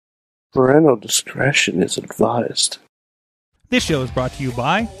Parental discretion is advised. This show is brought to you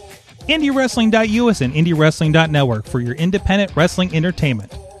by IndieWrestling.us and IndieWrestling.network for your independent wrestling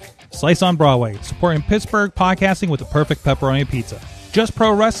entertainment. Slice on Broadway, supporting Pittsburgh podcasting with the perfect pepperoni pizza. Just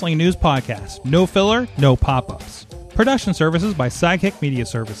Pro Wrestling News Podcast. No filler, no pop-ups. Production services by Sidekick Media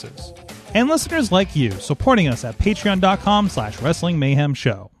Services. And listeners like you, supporting us at patreon.com/Wrestling Mayhem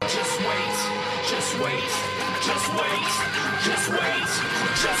Show. Just wait, just wait, just wait, just wait,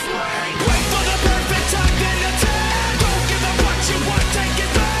 just wait. Wait for the perfect time, then attack. Don't give up what you want, take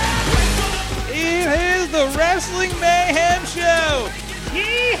it back. Wait for the... It is the Wrestling Mayhem Show!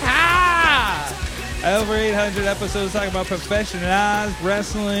 Yeehaw! Over 800 episodes talking about professionalized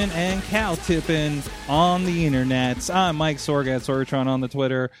wrestling and cow tipping on the internet. I'm Mike Sorg at Sorgatron on the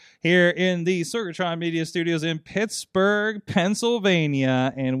Twitter here in the Sorgatron Media Studios in Pittsburgh,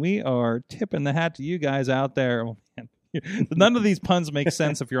 Pennsylvania, and we are tipping the hat to you guys out there. Oh, man. None of these puns make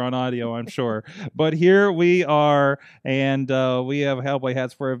sense if you're on audio, I'm sure. But here we are, and we have Hellboy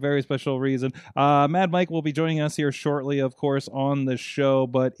hats for a very special reason. Mad Mike will be joining us here shortly, of course, on the show.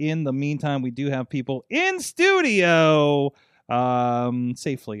 But in the meantime, we do have people in studio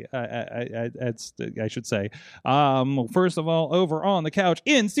safely, I should say. First of all, over on the couch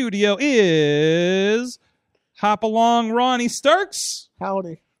in studio is Hop Along Ronnie Starks.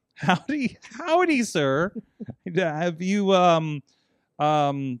 Howdy. Howdy, sir. Have you, I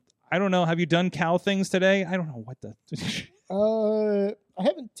don't know, have you done cow things today? I don't know what the... I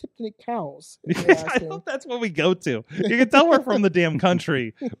haven't tipped any cows. if you're I asking. know that's what we go to. You can tell we're from the damn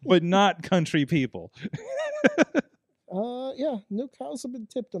country, but not country people. Yeah, no cows have been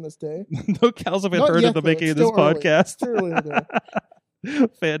tipped on this day. No cows have been Not heard yet, of the though. making It's of this still early. podcast. It's too early in the day.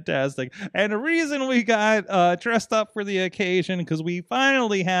 Fantastic. And the reason we got dressed up for the occasion, because we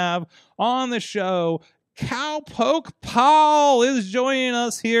finally have on the show Cowpoke Paul is joining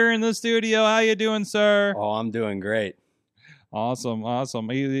us here in the studio. How you doing, sir? Oh, I'm doing great. Awesome.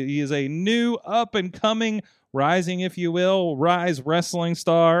 He is a new up and coming rising, if you will, rise wrestling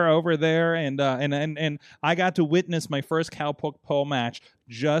star over there, and I got to witness my first Cowpoke Paul match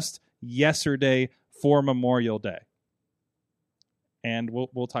just yesterday for Memorial Day. And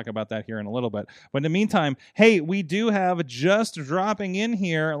we'll talk about that here in a little bit. But in the meantime, hey, we do have just dropping in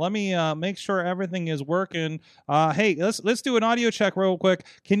here. Let me make sure everything is working. Hey, let's do an audio check real quick.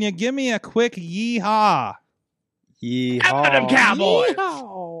 Can you give me a quick yeehaw? Yeehaw. Them Cowboys.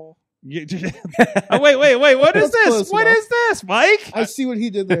 Yeehaw. Oh, wait. What is That's this? close What enough. is this, Mike? I see what he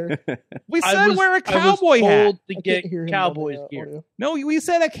did there. We said wear a cowboy I was hat. told to I get can't hear him Cowboys on the, gear. audio. No, we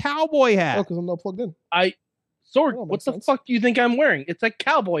said a cowboy Oh, hat. because I'm not plugged in. Sorg, Oh, what makes the sense. fuck do you think I'm wearing? It's a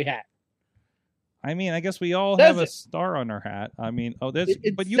cowboy hat. I mean, I guess we all Says have a it. star on our hat. I mean, that's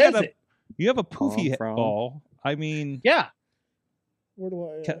It but you says have it. you have a poofy I'm from- ball. I mean, Yeah. Where do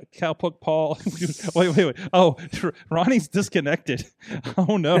I? Cowpoke Paul. wait. Oh, Ronnie's disconnected.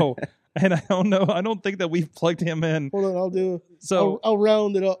 Oh no. And I don't know. I don't think that we've plugged him in. Hold on, I'll do. So I'll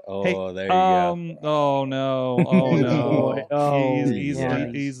round it up. Oh, hey, there you go. Oh no. Oh no. Oh, he's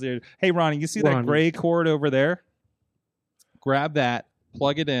nice. there. Hey Ronnie, you see that Ronnie. gray cord over there? Grab that,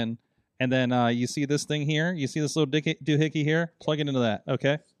 plug it in, and then you see this thing here? You see this little doohickey here? Plug it into that,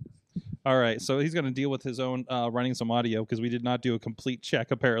 okay? All right, so he's going to deal with his own running some audio because we did not do a complete check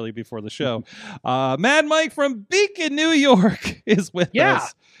apparently before the show. Mad Mike from Beacon, New York is with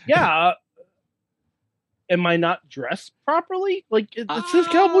us. Yeah. Am I not dressed properly? Like it says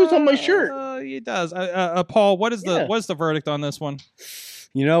Cowboys on my shirt. It does. Paul, what's Yeah. the verdict on this one?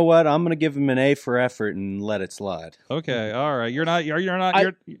 You know what? I'm going to give him an A for effort and let it slide. Okay, all right. You're not. You're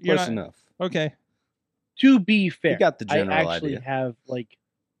Close not. enough. Okay. To be fair, You got the general I actually idea. have like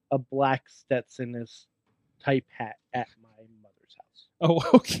a black Stetsonist type hat at my mother's house. Oh,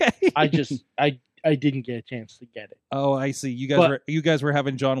 okay. I didn't get a chance to get it. Oh, I see. You guys were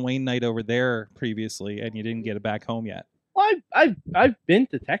having John Wayne night over there previously, and you didn't get it back home yet. Well, I've been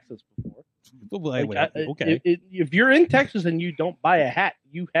to Texas before. Wait, Like, okay. If you're in Texas and you don't buy a hat,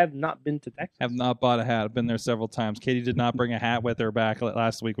 you have not been to Texas. Have not bought a hat. I've been there several times. Katie did not bring a hat with her back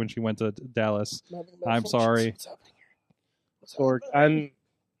last week when she went to Dallas. I'm sorry. What's happening here? What's Sorg, happening?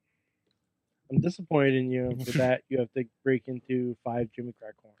 I'm disappointed in you for that. You have to break into 5 Jimmy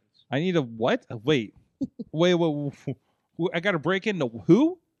Crack horns. I need a what? Wait. Wait. I got to break into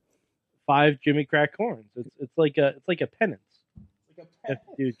who? 5 Jimmy Crack horns. It's like a penance. You have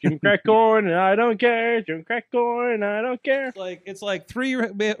to do Jimmy Crack corn and I don't care. Jimmy Crack corn and I don't care. It's like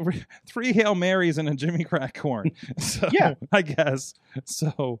three Hail Marys and a Jimmy Crack corn. So, Yeah. I guess.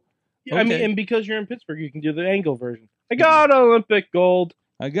 So I mean, Okay. and because you're in Pittsburgh, you can do the angle version. I got Olympic gold.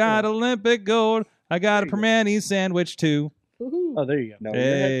 I got Olympic gold. I got a Permane sandwich too. Woohoo. Oh, there you go. No,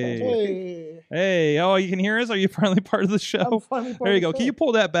 Hey. Hey. Hey, oh, you can hear us? Are you finally part of the show? I'm finally part There you of go. the Can show. you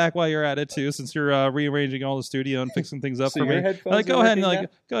pull that back while you're at it too, since you're rearranging all the studio and fixing things up So for your me? headphones Like, are go ahead and working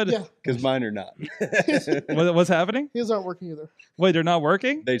go ahead. Yeah. because mine are not. What's happening? His aren't working either. Wait, they're not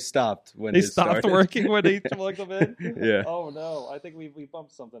working? They stopped when They it stopped started. working when they plugged them in? Yeah. Oh no, I think we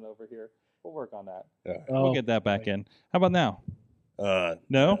bumped something over here. We'll work on that. Oh, We'll get that back in. How about now? Uh,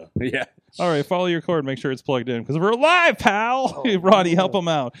 No? yeah. All right, follow your cord. Make sure it's plugged in because we're live, pal. Ronnie, help him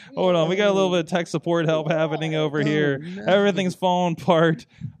out. Hold on, we got a little bit of tech support help happening over here. no. Everything's falling apart.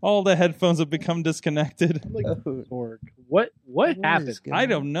 All the headphones have become disconnected. I'm like, Sorg. What happened? is I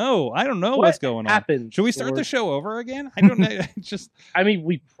don't know. I don't know What what's going on. happened? Should we start the Sorg? show over again? I don't know. Just I mean,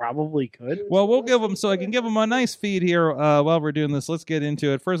 we probably could. well, we'll give them so I can give them a nice feed here while we're doing this. Let's get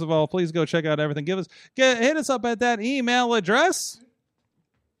into it. First of all, please go check out everything. Hit us up at that email address.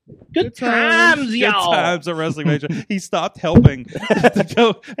 Good times. times, Good y'all. times at Wrestling Major. He stopped helping to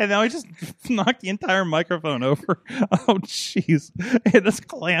go, and now he just knocked the entire microphone over. Oh, jeez. And this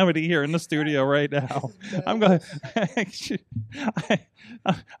calamity here in the studio right now. I'm going. I'm So,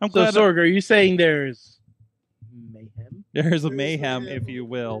 glad Sorg, are you saying there's mayhem? there's a mayhem, if you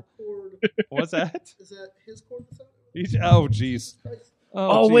will. What's that? Is that his cord that's out? Oh, jeez.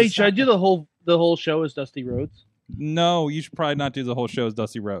 Oh, geez. wait, should I do the whole show as Dusty Rhodes? No, you should probably not do the whole show as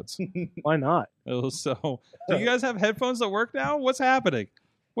Dusty Rhodes. Why not? Oh, so, do you guys have headphones that work now? What's happening?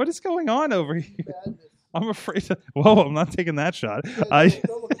 What is going on over here? Badness. I'm afraid to. Whoa, I'm not taking that shot.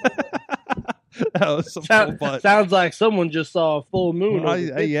 That was some full butt. Sounds like someone just saw a full moon. over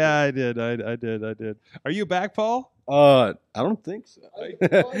there. Yeah, I did. I did. Are you back, Paul? I don't think so.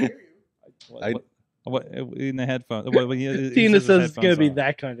 What in the headphones? Tina says it's going to be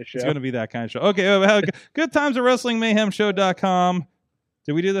that kind of show. It's going to be that kind of show. Okay, good times at WrestlingMayhemShow.com.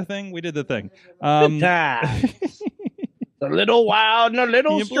 Did we do the thing? We did the thing. Good times. A little wild and a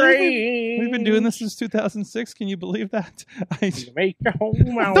little Can you believe strange. We've been doing this since 2006. Can you believe that? Make your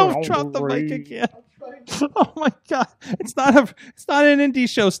home out Don't on drop the mic range. again. Oh my god! It's not an indie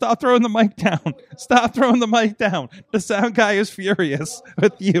show. Stop throwing the mic down. Stop throwing the mic down. The sound guy is furious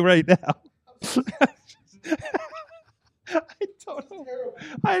with you right now. I don't know.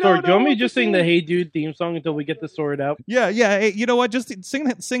 I don't Sorg, do you want me know to just sing the Hey Dude theme song until we get this sorted out? Yeah. Hey, you know what? Just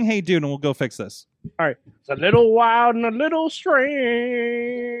sing Hey Dude and we'll go fix this. All right. It's a little wild and a little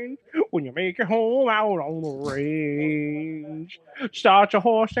strange when you make your home out on the range. Start your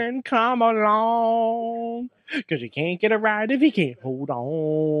horse and come along, 'cause you can't get a ride if you can't hold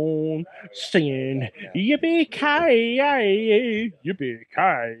on. Singing yippee-ki-yay,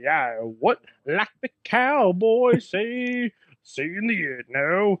 yippee-ki-yay. What like the cowboys say? Sing it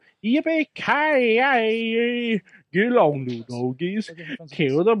now. Yippee-ki-yay. Get along, little doggies.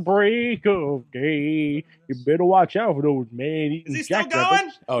 Till the break of day. You better watch out for those man-eating Is he still jackrabbits.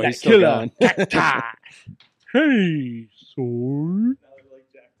 going? Oh, That he's still killer gone. cacti. Hey, Sorg.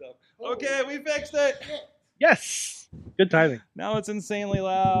 Okay, we fixed it. Yes. Good timing. Now it's insanely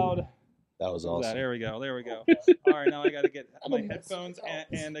loud. That was awesome. There we go. All right, now I got to get my headphones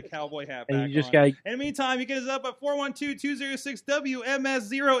and a cowboy hat back And you just on. got In the meantime, you get us up at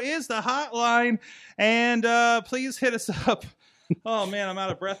 412-206-WMS0 is the hotline. And please hit us up. Oh, man, I'm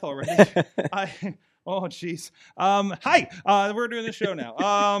out of breath already. Oh, jeez. Hi. We're doing the show now.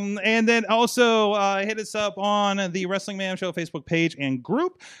 And then also hit us up on the Wrestling Mayhem Show Facebook page and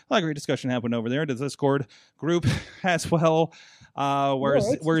group. A lot of great discussion happened over there. The Discord group as well.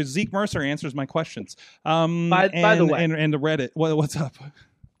 Where Zeke Mercer answers my questions. By the way. and the Reddit. What's up?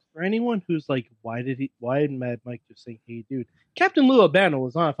 For anyone who's like, why did Mad Mike just sing Hey Dude? Captain Lou Albano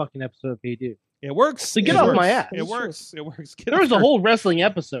was on a fucking episode of Hey Dude. It works. So get It off works. my ass. It works. It works. Get There was a off whole wrestling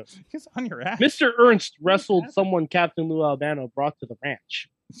episode. It's on your ass. Mr. Ernst wrestled someone Captain Lou Albano brought to the ranch.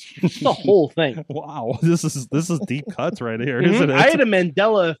 It's the whole thing. Wow, this is deep cuts right here, Mhm. isn't it? I had a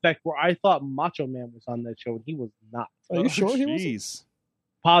Mandela effect where I thought Macho Man was on that show and he was not. Are you sure he was? Jeez.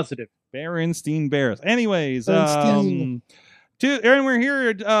 Positive. Berenstein Bears. Anyways, Berenstein. Aaron, we're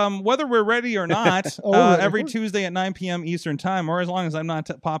here whether we're ready or not Oh, ready. every Tuesday at 9 p.m. Eastern time, or as long as I'm not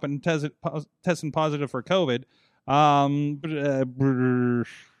testing positive for COVID. I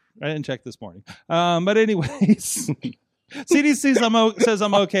didn't check this morning. But anyways, CDC says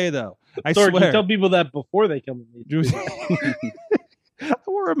I'm okay though. I Sorg, you swear. tell people that before they come in. I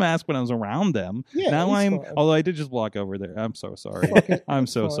wore a mask when I was around them. Yeah, now he's I'm, fine. although I did just walk over there. I'm so sorry. Fuck it. I'm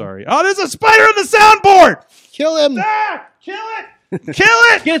It's so fine. sorry. Oh, there's a spider on the soundboard! Kill him. Ah! Kill it! Kill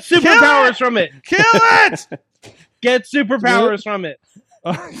it! Get Kill superpowers it! from it. Kill it! Get superpowers from it.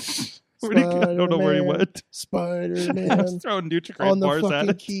 Where'd he go? I don't know where he went. I Spider-Man. was throwing Nutri-Grain On the bars at fucking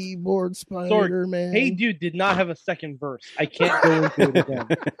it. keyboard, Sorg, Spider-Man. Hey Dude did not have a second verse. I can't go into it again.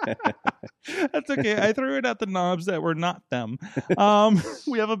 That's okay. I threw it at the knobs that were not them.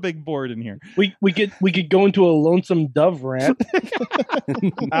 We have a big board in here. We could go into a Lonesome Dove rant.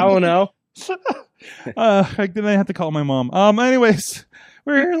 I don't know. Then I have to call my mom. Anyways,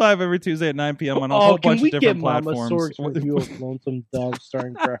 we're here live every Tuesday at 9 p.m. on a whole bunch of different platforms. Can we get Mama Sorg's review of Lonesome Dove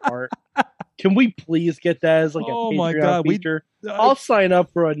starring Bret Hart? Can we please get that as like a Patreon my God, feature? I'll sign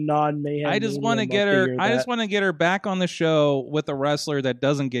up for a non-mayhem. I just want to get her. I just want to get her back on the show with a wrestler that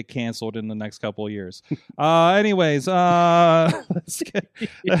doesn't get canceled in the next couple of years. Anyways, let's get.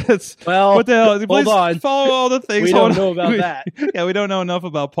 Well, what the hell? hold Please on. Follow all the things. We don't know about that. Yeah, we don't know enough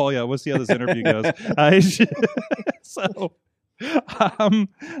about Paul yet. We'll see how this interview goes. So.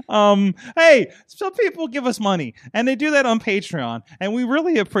 Hey, some people give us money and they do that on Patreon, and we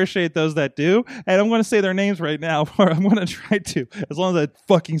really appreciate those that do. And I'm going to say their names right now, or I'm going to try to, as long as that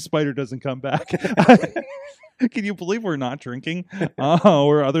fucking spider doesn't come back. Can you believe we're not drinking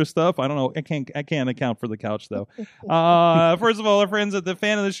or other stuff? I don't know. I can't account for the couch though. First of all, our friends at the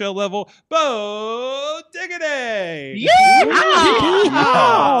fan of the show level, Bo Diggity,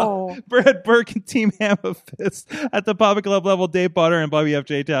 Brad Burke and Team Hammer Fist at the Papa Club level, Dave Potter and Bobby F.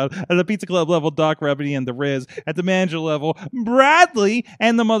 J. Town at the Pizza Club level, Doc Rebany and the Riz at the manager level, Bradley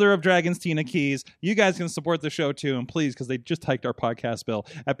and the Mother of Dragons, Tina Keys. You guys can support the show too, and please, because they just hiked our podcast bill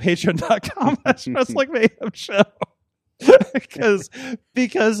at patreon.com/Wrestling Mayhem Show.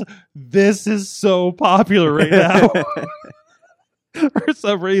 because this is so popular right now for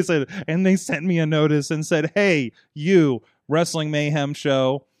some reason, and they sent me a notice and said, "Hey, you Wrestling Mayhem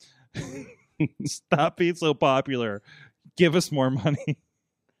Show, stop being so popular. Give us more money."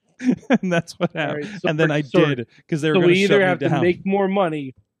 And that's what happened. Right, so and then I did, because they were so going we to either shut me have to down. make more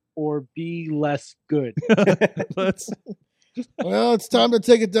money or be less good. Let's. Well, it's time to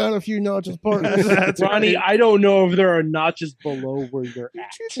take it down a few notches, partners. That's Ronnie, right. I don't know if there are notches below where you're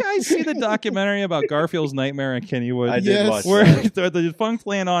at. Did you guys see the documentary about Garfield's Nightmare at Kennywood? I did Yes. watch Where that. the defunct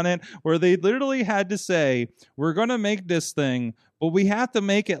land on it, where they literally had to say, "We're going to make this thing, but we have to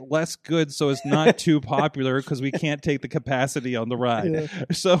make it less good so it's not too popular because we can't take the capacity on the ride." Yeah.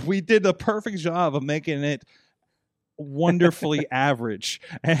 So we did the perfect job of making it wonderfully average.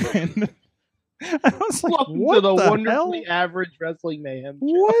 And I was like, Welcome what to the hell? wonderfully average Wrestling Mayhem Show.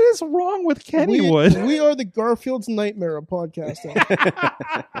 What is wrong with Kennywood? We are the Garfield's nightmare of podcasting.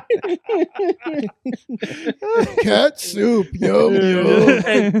 Cat soup, yum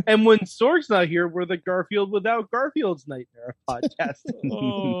yum. and when Sorg's not here, we're the Garfield without Garfield's Nightmare podcast.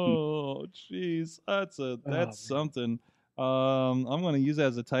 Oh, jeez, that's man. something. I'm going to use that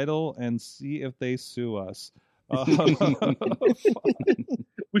as a title and see if they sue us.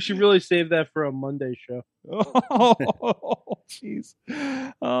 We should really save that for a Monday show. Oh, jeez.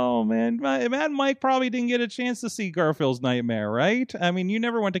 Oh, man. Mad Mike probably didn't get a chance to see Garfield's Nightmare, right? I mean, you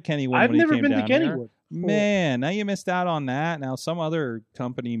never went to Kennywood. I've when he never came been to down here. Kennywood. Man, now you missed out on that. Now some other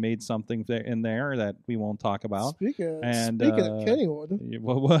company made something in there that we won't talk about. Speaking of And, Kennywood,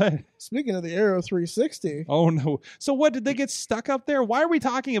 What? speaking of the Arrow 360, Oh no! So what, did they get stuck up there? Why are we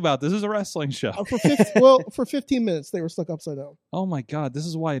talking about this? This is a wrestling show. for 15 minutes they were stuck upside down. Oh my God! This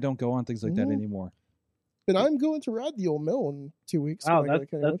is why I don't go on things like that Mhm. anymore. But I'm going to ride the old mill in 2 weeks. Wow, when I go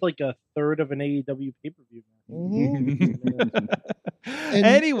to Kennywood. that's like a third of an AEW pay-per-view. Mhm. And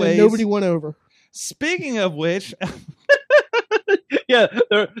Anyways, nobody went over. speaking of which, Yeah,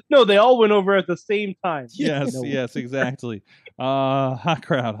 they all went over at the same time. yes, No. yes, exactly. Hot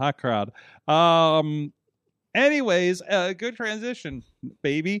crowd. Anyways, good transition,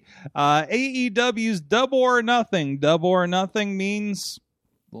 baby. AEW's Double or Nothing. Double or Nothing means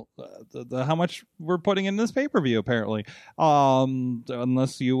how much we're putting in this pay-per-view, apparently.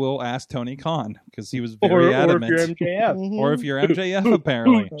 Unless you will ask Tony Khan, because he was very Or adamant. if you're MJF. Mhm. Or if you're MJF,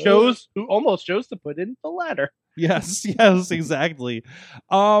 apparently. Who almost chose to put in the latter. Yes, exactly.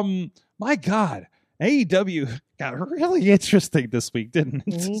 My God, AEW got really interesting this week, didn't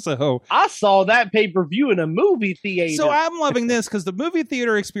it? Mhm. So I saw that pay-per-view in a movie theater. So I'm loving this because the movie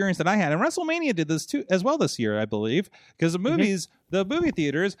theater experience that I had, and WrestleMania did this too as well this year, I believe, because the movie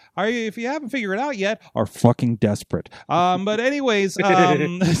theaters are, if you haven't figured it out yet, are fucking desperate. But anyways,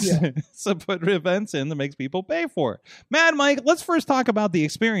 so put events in that makes people pay for it. Mad Mike, let's first talk about the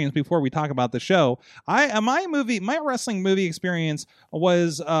experience before we talk about the show. My wrestling movie experience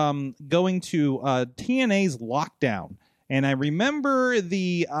was going to TNA's Lockdown. And I remember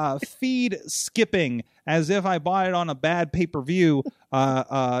the feed skipping as if I bought it on a bad pay-per-view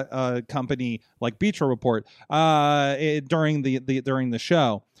company like Beach Report during the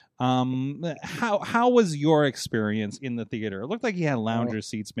show. How was your experience in the theater? It looked like you had lounger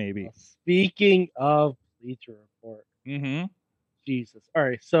seats, maybe. Speaking of Bleacher Report, Mm-hmm. Jesus. All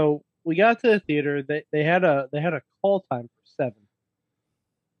right, so we got to the theater. They had a call time for 7,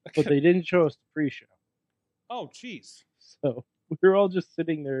 but they didn't show us the pre-show. Oh, jeez. So we were all just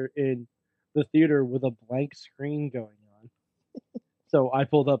sitting there in the theater with a blank screen going on. So I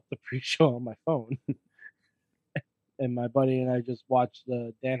pulled up the pre-show on my phone, and my buddy and I just watched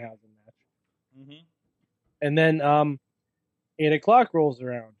the Danhausen match. Mm-hmm. And then 8 o'clock rolls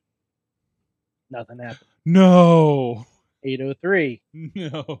around. Nothing happened. No. 8:03,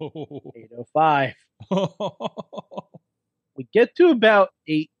 No. 8:05. We get to about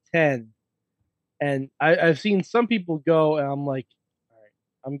 8:10, and I've seen some people go, and I'm like, all right,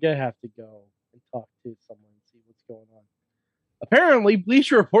 I'm gonna have to go and talk to someone and see what's going on. Apparently,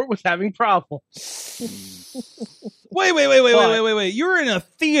 Bleacher Report was having problems. Wait. You're in a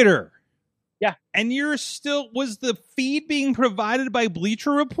theater. Yeah. And was the feed being provided by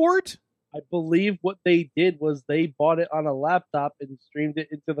Bleacher Report? I believe what they did was they bought it on a laptop and streamed it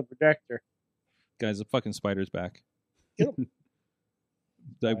into the projector. Guys, the fucking spider's back. Kill him.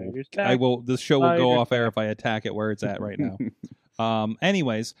 I will. This show will go off air if I attack it where it's at right now.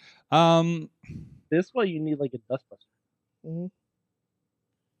 Anyways, this is why you need like a dustbuster. Mm-hmm.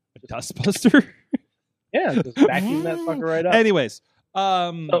 a dustbuster. Yeah, just vacuum that fucker right up. Anyways,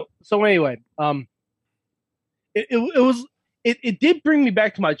 So anyway, it did bring me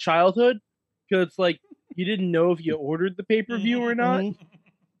back to my childhood because it's like you didn't know if you ordered the pay-per-view or not,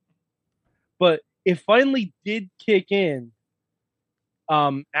 but it finally did kick in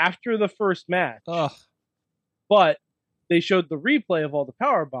after the first match. Ugh. But they showed the replay of all the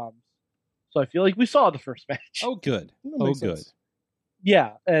power bombs, so I feel like we saw the first match. Oh, good. That Oh, makes good. sense.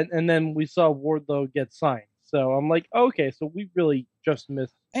 Yeah, and then we saw Wardlow get signed. So I'm like, okay, so we really just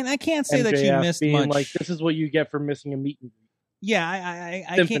missed. And I can't say that you MJF missed being much. like, this is what you get for missing a meet and greet. Yeah, I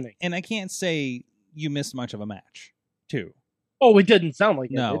can't, Symphony. and I can't say you missed much of a match, too. Oh, it didn't sound like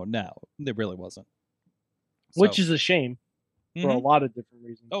it. No, did. no, it really wasn't. Which So- is a shame for a Mhm. lot of different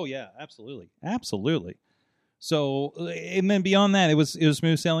reasons. Oh yeah, absolutely. So, and then beyond that, it was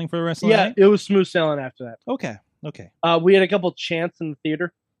smooth sailing for the rest of the yeah, night. it was smooth sailing after that. Okay. We had a couple chants in the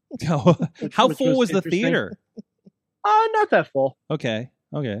theater. How which full was was the interesting. theater? Not that full. Okay.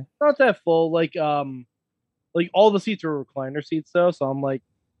 Not that full. Like all the seats were recliner seats though, so I'm like,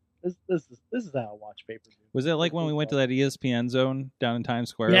 this is how I watch pay-per-view. Was it like when we went to that ESPN zone down in Times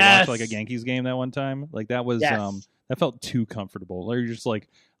Square and Yes! watched like a Yankees game that one time? Like that was Yes. that felt too comfortable. Like you're just like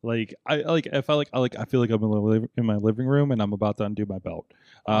I felt like I feel like I'm in my living room and I'm about to undo my belt.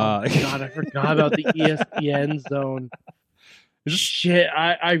 Oh, God, I forgot about the ESPN zone. Shit,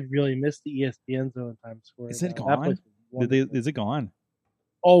 I really missed the ESPN zone in Times Square. Is it now. gone? place was wonderful. Is it gone?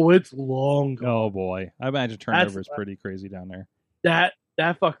 Oh, it's long gone. Oh boy, I imagine turnover is That's- pretty crazy down there.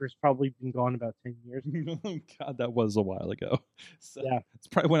 That fucker's probably been gone about 10 years. God, that was a while ago. So, Yeah. it's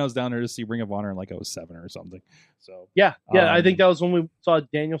probably when I was down there to see Ring of Honor in like 2007 or something. So, Yeah, I think Um, that was when we saw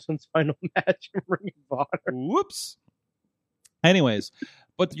Danielson's final match in Ring of Honor. whoops. Anyways,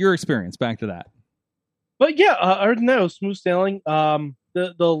 but your experience, back to that. But yeah, other than that, it was smooth sailing.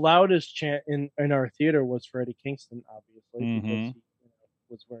 The loudest chant in our theater was for Eddie Kingston, obviously, because he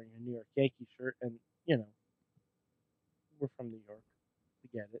was wearing a New York Yankee shirt, and we're from New York, we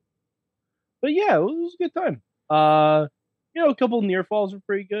get it. But yeah, it was a good time. A couple near falls were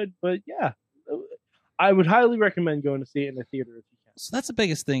pretty good, but yeah, I would highly recommend going to see it in the theater if you can. So that's the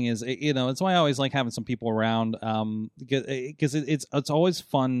biggest thing is, it's why I always like having some people around, because it's always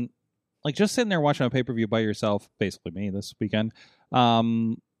fun. Like just sitting there watching a pay-per-view by yourself, basically me this weekend,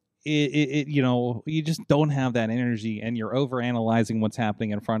 you just don't have that energy and you're over analyzing what's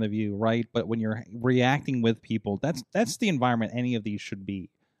happening in front of you, right? But when you're reacting with people, that's the environment any of these should be,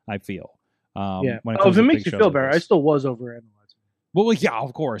 I feel. Yeah. When If comes it to makes big you shows feel like better, I this. still was overanalyzing. Well, yeah,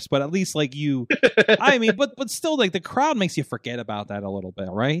 of course, but at least like you, I mean, but still, like the crowd makes you forget about that a little bit,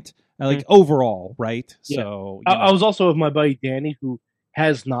 right? And, like overall, right? Yeah. So I was also with my buddy Danny, who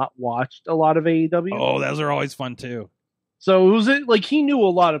has not watched a lot of AEW. oh, those are always fun too. So it was like he knew a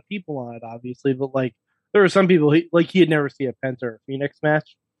lot of people on it, obviously, but like there were some people he had never seen a Penta or Phoenix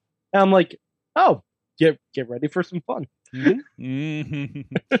match. And I'm like, oh, get ready for some fun. Mhm.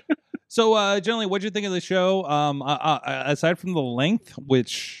 So, generally, what'd you think of the show? Aside from the length,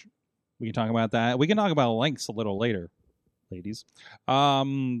 which we can talk about that. We can talk about lengths a little later, ladies.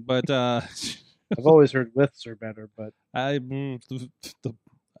 But I've always heard widths are better, but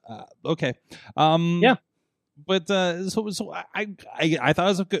okay. Yeah. But so I thought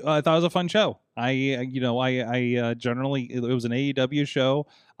it was a fun show. I generally, it was an AEW show.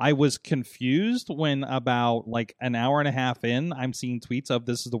 I was confused when about like an hour and a half in, I'm seeing tweets of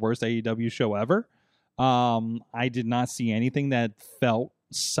this is the worst AEW show ever. I did not see anything that felt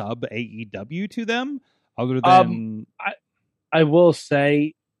sub AEW to them, other than I will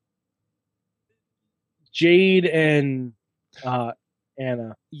say, Jade and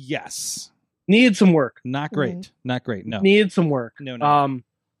Anna yes, needed some work. not great, not great. No, Needed some work. No.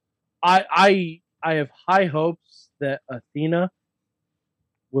 I have high hopes that Athena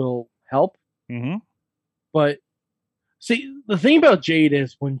will help. Mm-hmm. But see, the thing about Jade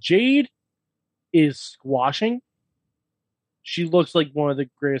is when Jade is squashing, she looks like one of the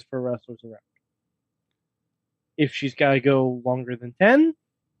greatest pro wrestlers around. If she's got to go longer than 10,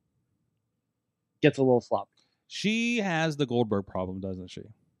 gets a little sloppy. She has the Goldberg problem, doesn't she?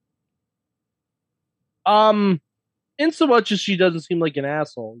 In so much as she doesn't seem like an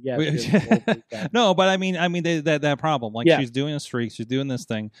asshole. Yeah. No, but I mean that problem. Like, she's doing a streak, she's doing this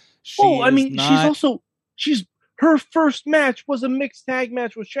thing. She's her first match was a mixed tag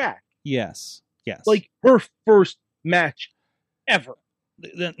match with Shaq. Yes. Like her first match ever.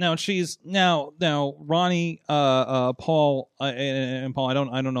 Now Ronnie, Paul, and Paul.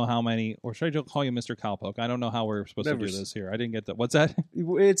 I don't know how many, or should I call you Mr. Cowpoke? I don't know how we're supposed to do this here. I didn't get that. What's that?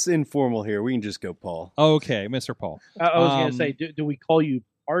 It's informal here. We can just go Paul. Okay, Mr. Paul. I was going to say, do we call you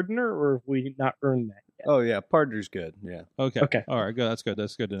partner, or have we not earned that yet? Oh yeah, partner's good. Yeah. Okay. All right. Good. That's good.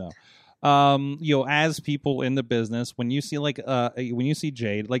 That's good to know. As people in the business, when you see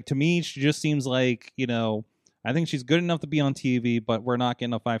Jade, like, to me, she just seems like, I think she's good enough to be on TV, but we're not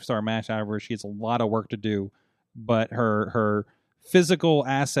getting a 5-star match out of her. She has a lot of work to do, but her physical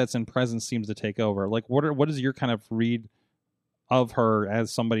assets and presence seems to take over. Like, what is your kind of read of her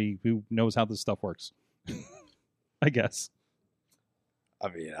as somebody who knows how this stuff works? I guess. I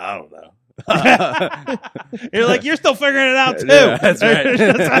mean, I don't know. You're like, you're still figuring it out too. Yeah, that's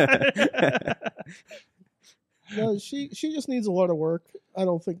right. No, she just needs a lot of work. I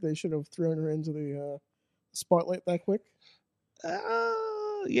don't think they should have thrown her into the spotlight that quick.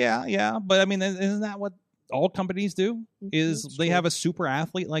 Yeah, but I mean, isn't that what all companies do? Is they have a super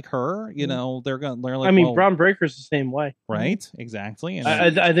athlete like her? They're like. I mean, Braun Breaker's the same way, right? Exactly. And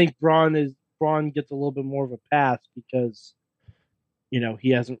I think Braun gets a little bit more of a pass because he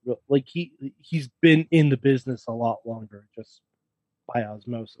hasn't he's been in the business a lot longer, just by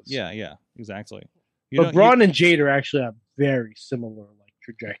osmosis. Yeah, exactly. But Braun and Jade are actually a very similar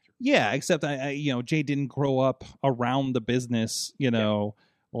trajectory. Yeah, except Jade didn't grow up around the business. You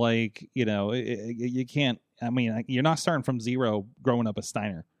can't. I mean, you're not starting from zero, growing up a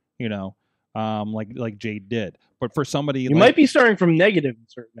Steiner. Like Jade did. But for somebody, you might be starting from negative in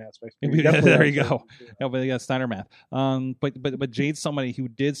certain aspects. There you go. Yeah, but they got Steiner math. But Jade's somebody who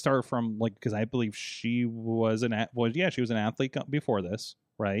did start from, because I believe she was an athlete before this,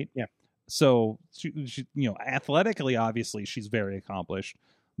 right? Yeah. So she athletically, obviously, she's very accomplished,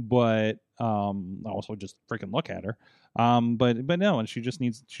 but also just freaking look at her. But no, and she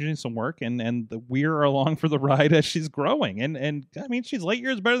needs some work, and we're along for the ride as she's growing, and I mean, she's light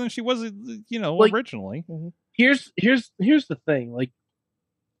years better than she was, originally. Here's the thing,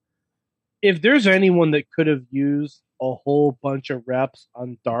 if there's anyone that could have used a whole bunch of reps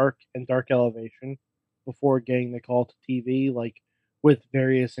on Dark and Dark Elevation before getting the call to TV, with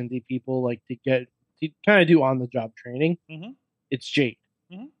various indie people, to kind of do on the job training, it's Jade.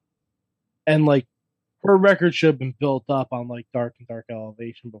 Mm-hmm. And her record should have been built up on Dark and Dark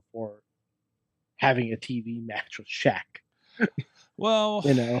Elevation before having a TV match with Shaq. Well,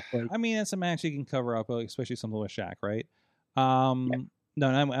 I mean, it's a match you can cover up, especially something with Shaq, right? No,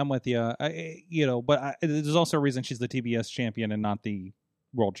 I'm with you. But there's also a reason she's the TBS champion and not the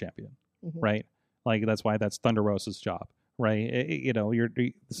world champion, right? That's why that's Thunder Rosa's job, right?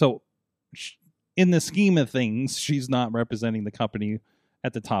 So in the scheme of things, she's not representing the company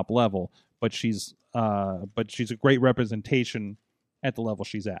at the top level, but she's a great representation at the level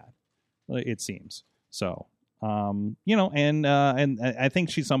she's at, it seems. So, and I think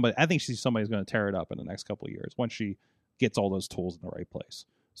she's somebody. I think she's somebody who's going to tear it up in the next couple of years once she gets all those tools in the right place.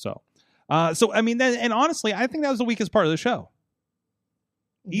 So I mean, and honestly, I think that was the weakest part of the show,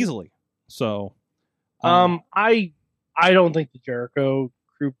 easily. So, I don't think the Jericho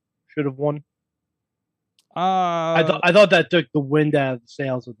group should have won. I thought that took the wind out of the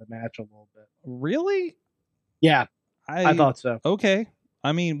sails of the match a little bit. Really? Yeah, I thought so. Okay.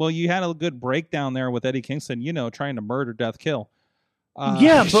 I mean, well, you had a good breakdown there with Eddie Kingston, trying to murder, death, kill.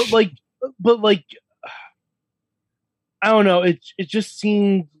 Yeah, but I don't know. It just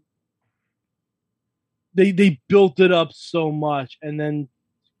seemed they built it up so much, and then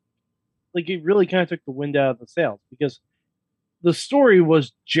like it really kind of took the wind out of the sails because the story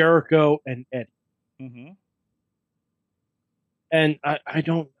was Jericho and Eddie. Mm-hmm. And I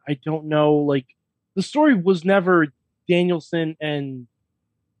don't know, like the story was never Danielson and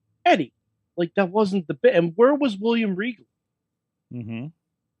Eddie. Like that wasn't the bit. And where was William Regal? Mm-hmm.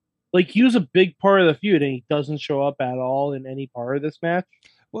 Like he was a big part of the feud, and he doesn't show up at all in any part of this match.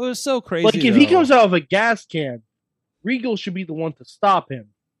 Well, it was so crazy. Like if he comes out of a gas can, Regal should be the one to stop him.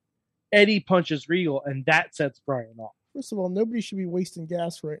 Eddie punches Regal, and that sets Bryan off. First of all, nobody should be wasting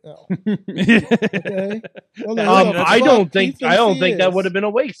gas right now. yeah. Okay. Well, no, I don't he think thinks that is. would have been a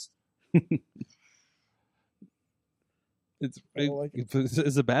waste.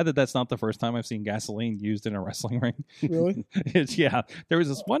 Is it bad that that's not the first time I've seen gasoline used in a wrestling ring? Really? Yeah, there was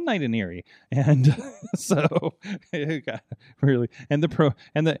this one night in Erie, and so it got really, and the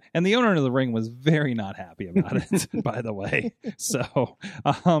owner of the ring was very not happy about it. By the way, so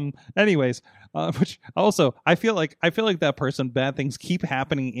anyways, which also I feel like that person, bad things keep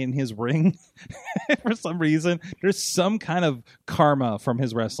happening in his ring for some reason. There's some kind of karma from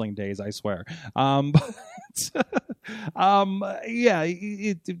his wrestling days, I swear. Yeah,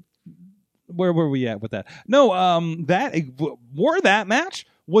 where were we at with that? No, that match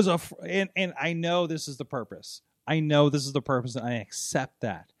was and I know this is the purpose. And I accept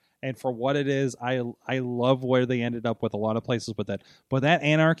that. And for what it is, I love where they ended up with a lot of places with that. But that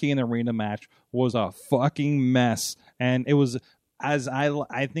Anarchy in the Arena match was a fucking mess, and it was, as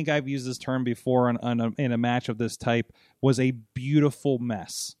I think I've used this term before in a match of this type, was a beautiful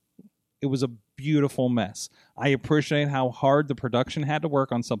mess. It was a beautiful mess. I appreciate how hard the production had to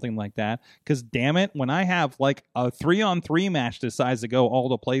work on something like that. Because damn it, when I have like a 3-on-3 match decides to go all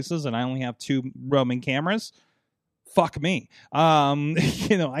the places and I only have 2 roaming cameras, fuck me.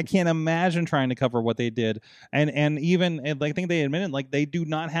 I can't imagine trying to cover what they did. And even I think they admitted like they do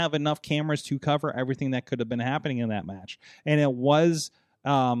not have enough cameras to cover everything that could have been happening in that match. And it was.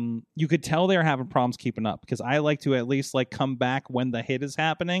 You could tell they were having problems keeping up because I like to at least like come back when the hit is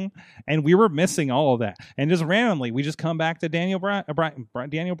happening, and we were missing all of that. And just randomly, we just come back to Daniel Bryan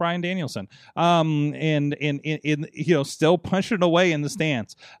Danielson, and still punching away in the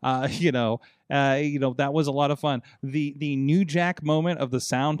stands. That was a lot of fun. The New Jack moment of the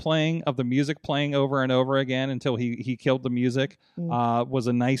sound playing, of the music playing over and over again until he killed the music, was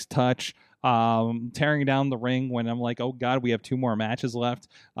a nice touch. Tearing down the ring when I'm like, oh god, we have 2 more matches left.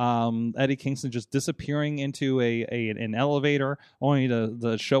 Eddie Kingston just disappearing into an elevator, only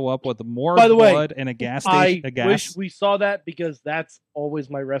to show up with more blood and a gas station. I wish we saw that because that's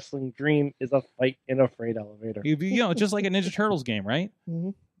always my wrestling dream, is a fight in a freight elevator. Just like a Ninja Turtles game, right?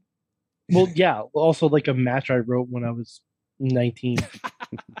 Mm-hmm. Well, yeah. Also, like a match I wrote when I was 19.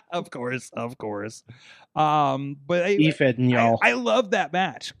 Of course. But EFED and y'all. I love that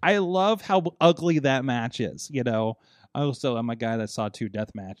match. I love how ugly that match is. Also, I'm a guy that saw 2 death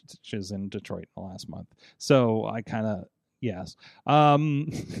matches in Detroit in the last month, so I kind of yes. I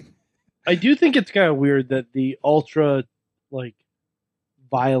do think it's kind of weird that the ultra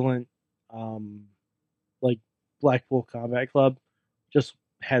violent Blackpool Combat Club just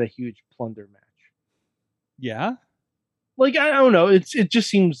had a huge plunder match. Yeah. I don't know. It just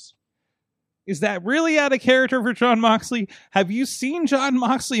seems. Is that really out of character for Jon Moxley? Have you seen Jon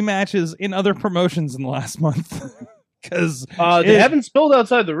Moxley matches in other promotions in the last month? Because they haven't spilled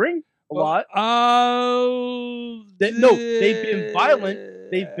outside the ring a lot. They've been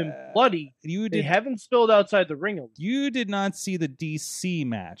violent. They've been bloody. They haven't spilled outside the ring. You did not see the DC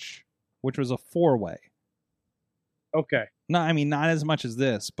match, which was a 4-way. Okay. No, I mean not as much as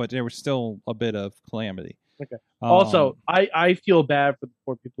this, but there was still a bit of calamity. Okay. Also, I feel bad for the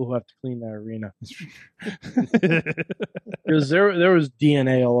poor people who have to clean that arena because there was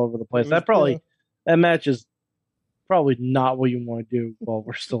DNA all over the place. That match is probably not what you want to do while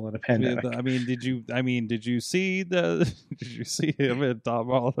we're still in a pandemic. Did you see him at Tom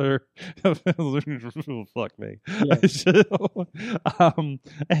Lawler? Fuck me. Yeah.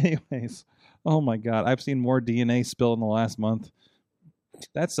 Anyways, oh my god, I've seen more DNA spill in the last month.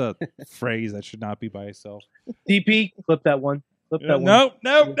 That's a phrase that should not be by itself. DP, clip that one. No.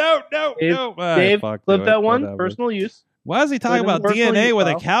 Dave, clip that one. Whatever. Personal use. Why is he talking about DNA with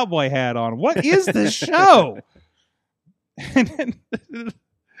a cowboy hat on? What is this show? And then,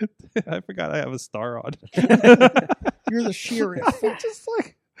 I forgot I have a star on. You're the sheriff. Just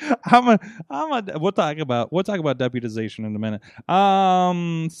like we'll talk about deputization in a minute.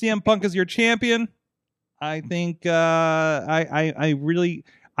 CM Punk is your champion. I think I'm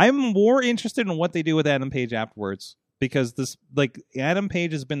more interested in what they do with Adam Page afterwards, because Adam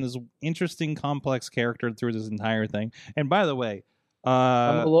Page has been this interesting, complex character through this entire thing. And by the way,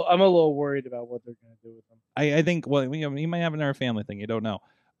 I'm a little worried about what they're going to do with him. I think, well, he might have another family thing. You don't know.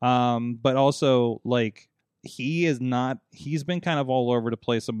 But also, like, he's been kind of all over the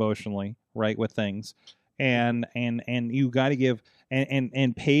place emotionally, right, with things. And you got to give,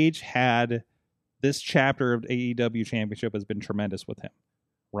 and Paige had this chapter of AEW Championship has been tremendous with him,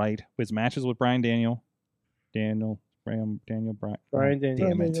 right? His matches with Brian Danielson. Brian Danielson.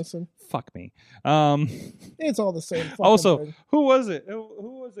 Damn it. Danielson. Fuck me. It's all the same. fucking Also, thing. who was it?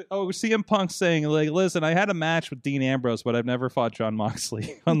 Oh, CM Punk saying, like, listen, I had a match with Dean Ambrose, but I've never fought John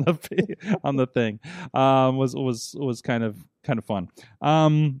Moxley on the thing. Was kind of fun.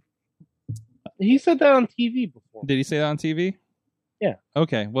 He said that on TV before. Did he say that on TV? Yeah.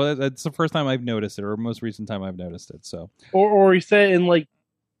 Okay. Well, that's the first time I've noticed it, or most recent time I've noticed it. So. Or he said in like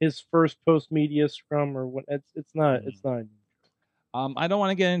his first post media scrum or what? It's not. I don't want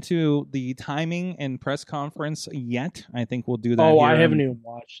to get into the timing and press conference yet. I think we'll do that. Oh, here I haven't in- even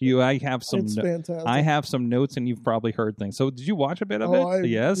watched it. I have some. It's fantastic. I have some notes, and you've probably heard things. So, did you watch a bit of it?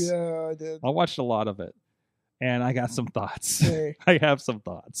 Yes. Yeah, I did. I watched a lot of it, and I got some thoughts. Hey. I have some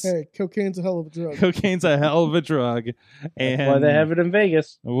thoughts. Hey, cocaine's a hell of a drug. Cocaine's a hell of a drug, and That's why they have it in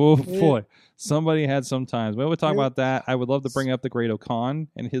Vegas. oh Yeah. boy, somebody had some times. Well, we'll talk Yeah. about that. I would love to bring up the Great O'Con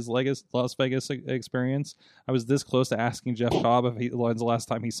and his Las Vegas experience. I was this close to asking Jeff Schaub if when's the last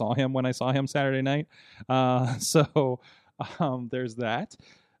time he saw him when I saw him Saturday night. There's that.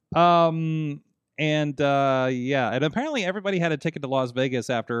 And apparently everybody had a ticket to Las Vegas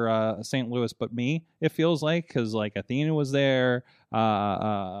after St. Louis, but me. It feels like, because like Athena was there,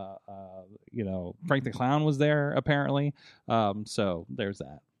 Frank the Clown was there apparently. So there's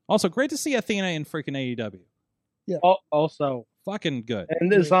that. Also, great to see Athena in freaking AEW. Also, Fucking good.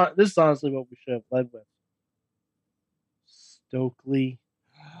 and this is honestly what we should have led with. Stokely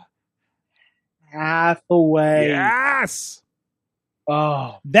Hathaway. Yes,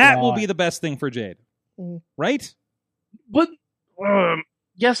 Oh, that God. will be the best thing for Jade, Mhm. right? But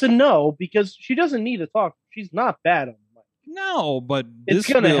yes and no, because she doesn't need to talk. She's not bad on the mic. No, but It's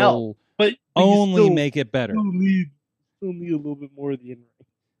this gonna will help, but you only still- make it better. Still need a little bit more of the in-ring.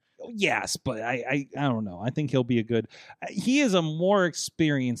 Yes, but I don't know. I think he'll be a good. He is a more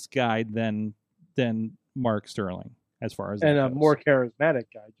experienced guy than Mark Sterling as far as And that a goes. more charismatic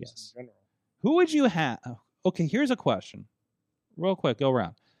guy, just Yes. in general. Who would you have? Okay, here's a question, real quick. Go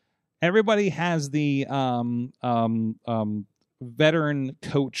around. Everybody has the veteran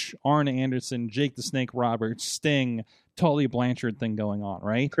coach Arn Anderson, Jake the Snake Roberts, Sting, Tully Blanchard thing going on,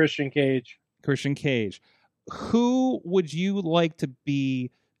 right? Christian Cage. Christian Cage. Who would you like to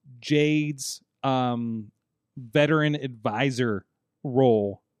be Jade's veteran advisor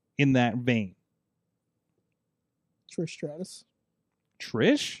role in that vein? Trish Stratus.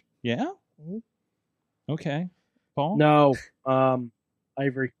 Trish? Yeah? Mhm. Okay. Paul? No,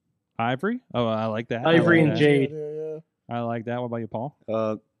 Ivory. Ivory? Oh, I like that. Ivory I like and that. Jade. Yeah. I like that. What about you, Paul?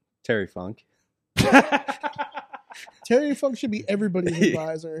 Terry Funk. Terry Funk should be everybody's I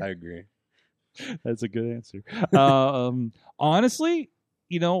advisor. agree. That's a good answer. Honestly,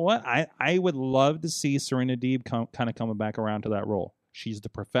 you know what? I would love to see Serena Deeb kind of coming back around to that role. She's the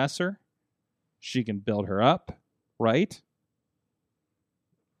professor. She can build her up, right?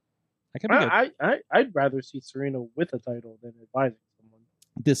 That could be good. I'd rather see Serena with a title than advising someone.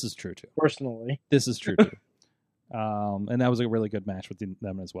 This is true too. Personally, This is true too. And that was a really good match with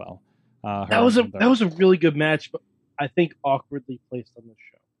them as well. that was a really good match, but I think awkwardly placed on the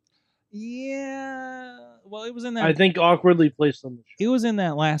show. Yeah. Well, it was in that. I think awkwardly placed on the show. it was in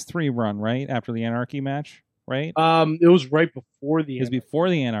that last 3 run, right after the Anarchy match, right? It was right before the It was before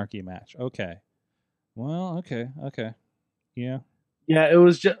the Anarchy match. Okay. Well, okay. Yeah. Yeah, it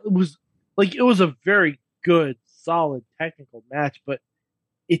was a very good, solid technical match, but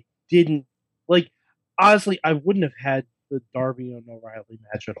it didn't honestly, I wouldn't have had the Darby and O'Reilly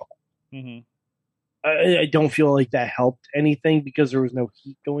match at all. Mm-hmm. I don't feel like that helped anything because there was no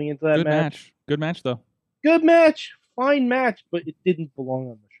heat going into that Good match. match. Good match, though. Good match, fine match, but it didn't belong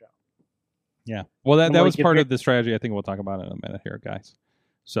on the show. Yeah. Well, that Like, was if part you're- of the strategy. I think we'll talk about it in a minute here, guys.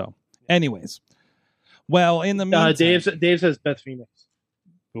 So, anyways. Well, in the meantime... Dave says Beth Phoenix.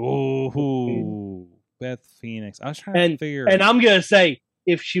 Ooh, Beth Phoenix. I was trying to figure... And I'm going to say,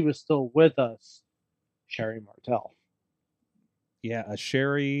 if she was still with us, Sherry Martel. Yeah, a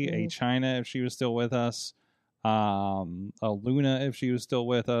Sherry, a China, if she was still with us. A Luna, if she was still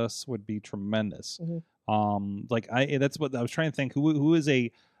with us, would be tremendous. Mhm. That's what I was trying to think. Who is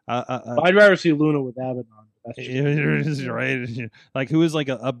a I'd rather see Luna with Abaddon. That's just- right? Like who is like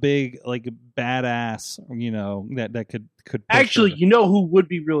a big like badass, that could push Actually, her. you know who would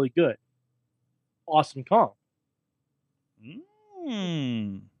be really good? Awesome Kong.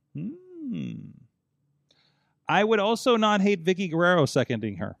 I would also not hate Vicky Guerrero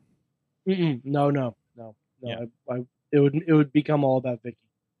seconding her. No. Yeah. It would become all about Vicky.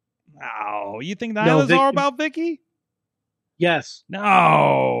 Oh, you think Nyla's Vic- all about Vicky? Yes.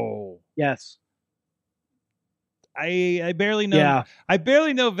 No. Yes. I barely know. Yeah. I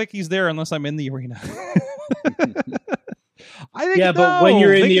barely know Vicky's there unless I'm in the arena. I think Yeah, but no, when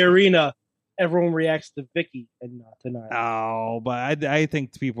you're in Vicky- the arena, everyone reacts to Vicky and not to Nyla. Oh, but I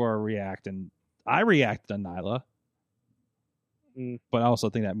think people are reacting. I react to Nyla. But I also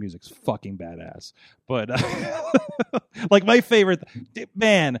think that music's fucking badass. But like my favorite,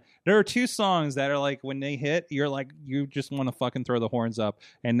 man, there are two songs that are like when they hit, you're like you just want to fucking throw the horns up,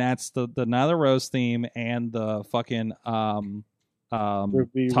 and that's the Nyla Rose theme and the fucking Ruby, Top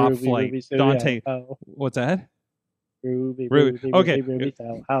Ruby, Flight Ruby, so Dante. yeah, oh. What's that? Ruby, Ruby. Ruby, Okay. Ruby, Ruby,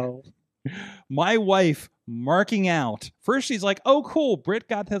 so how? My wife marking out. First, she's like, "Oh, cool, Britt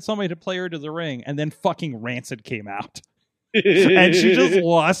got somebody to play her to the ring," and then fucking Rancid came out. And she just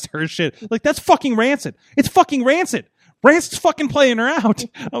lost her shit. Like, that's fucking Rancid. It's fucking Rancid. Rancid's fucking playing her out.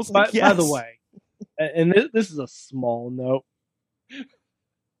 I was like, yes. By the way, and this is a small note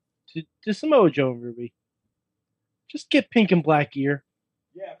to Samoa Joe and Ruby. Just get pink and black gear.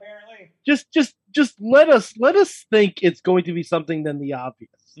 Yeah, apparently. Just let us think it's going to be something than the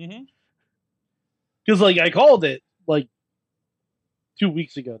obvious. Mm-hmm. Because like I called it like 2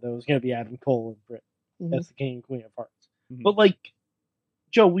 weeks ago that it was going to be Adam Cole and Britt. Mhm. That's the King and Queen of Hearts. Mhm. But like,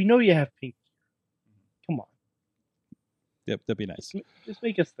 Joe, we know you have pink. Come on, Yep, that'd be nice. just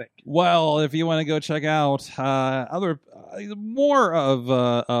make us think. Well, if you want to go check out more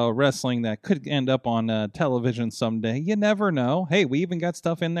of wrestling that could end up on television someday, you never know. Hey, we even got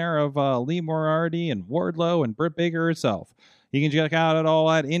stuff in there of Lee Moriarty and Wardlow and Britt Baker herself. You can check out it all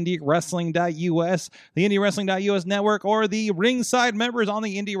at IndieWrestling.us, the IndieWrestling.us network, or the ringside members on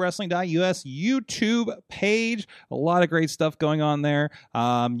the IndieWrestling.us YouTube page. A lot of great stuff going on there.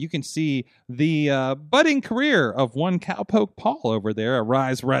 You can see the budding career of one Cowpoke Paul over there at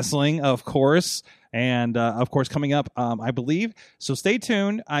Rise Wrestling, of course. And, of course, coming up, I believe. So stay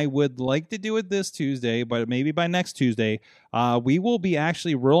tuned. I would like to do it this Tuesday, but maybe by next Tuesday, we will be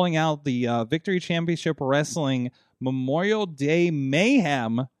actually rolling out the Victory Championship Wrestling Memorial Day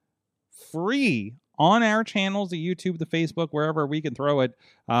Mayhem free on our channels, the YouTube, the Facebook, wherever we can throw it.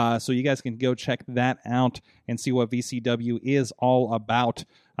 So you guys can go check that out and see what VCW is all about.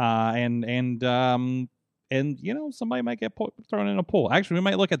 And you know, somebody might get thrown in a pool. Actually, we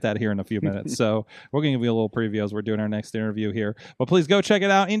might look at that here in a few minutes. So we're going to give you a little preview as we're doing our next interview here. But please go check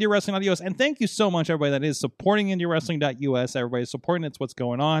it out, IndieWrestling.us. And thank you so much, everybody that is supporting IndieWrestling.us. Everybody's supporting it's what's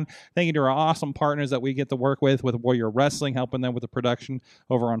going on. Thank you to our awesome partners that we get to work with Warrior Wrestling, helping them with the production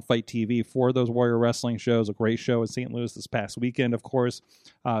over on Fight TV for those Warrior Wrestling shows. A great show in St. Louis this past weekend, of course.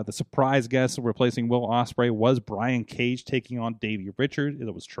 The surprise guest replacing Will Ospreay was Brian Cage taking on Davey Richards.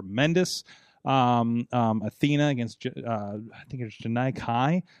 It was tremendous. Athena against I think it's Janai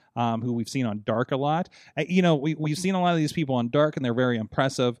Kai, who we've seen on Dark a lot. You know, we've seen a lot of these people on Dark, and they're very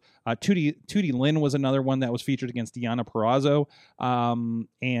impressive. Tootie Lynn was another one that was featured against Deonna Purrazzo,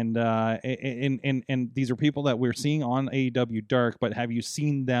 and these are people that we're seeing on AEW Dark. But have you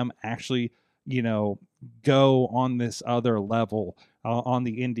seen them actually, you know, go on this other level on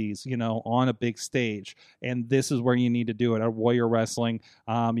the indies, you know, on a big stage? And this is where you need to do it at Warrior Wrestling.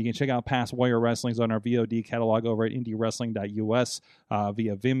 You can check out past Warrior Wrestlings on our VOD catalog over at IndieWrestling.us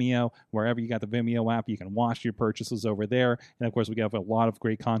via Vimeo. Wherever you got the Vimeo app, you can watch your purchases over there. And of course, we have a lot of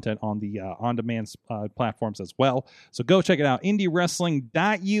great content on the on-demand platforms as well. So go check it out,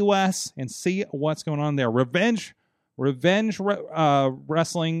 IndieWrestling.us, and see what's going on there. Revenge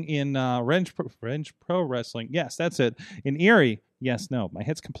Wrestling in Revenge Pro Wrestling. Yes, that's it. In Erie. Yes, no, my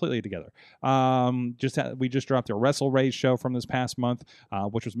head's completely together. We just dropped a Wrestle Rage show from this past month,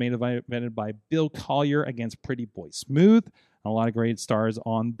 which was made invented by Bill Collier against Pretty Boy Smooth. A lot of great stars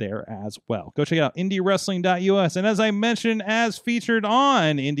on there as well. Go check it out, IndieWrestling.us. And as I mentioned, as featured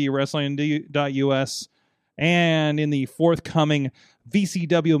on IndieWrestling.us and in the forthcoming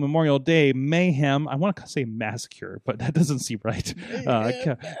VCW Memorial Day Mayhem. I want to say massacre, but that doesn't seem right.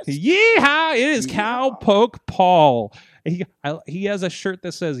 Yeehaw! It is Cowpoke Paul. He has a shirt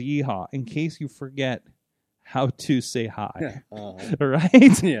that says yeehaw in case you forget how to say hi.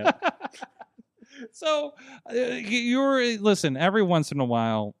 Right? Yeah. So listen, every once in a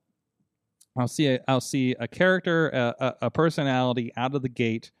while I'll see a character, a personality out of the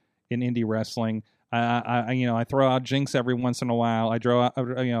gate in indie wrestling. I throw out Jinx every once in a while. I draw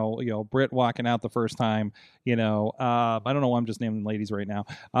out, Britt walking out the first time. I don't know why I'm just naming ladies right now.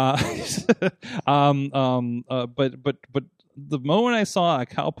 But the moment I saw a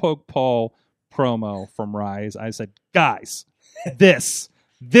Cowpoke Paul promo from Rise, I said, guys, this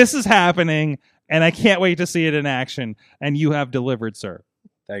is happening, and I can't wait to see it in action. And you have delivered, sir.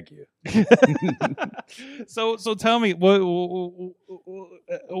 Thank you. So tell me, what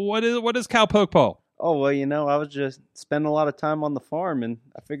is Cowpoke Paul? Oh, well, I was just spending a lot of time on the farm, and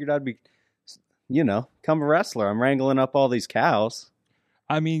I figured I'd be, become a wrestler. I'm wrangling up all these cows.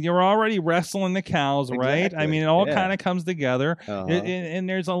 I mean, you're already wrestling the cows, right? Exactly. I mean, it all Yeah. kind of comes together. Uh-huh. And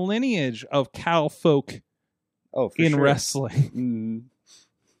there's a lineage of cow folk Oh, for in sure. wrestling.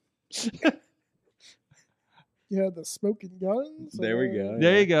 You had the Smoking Guns. There we go.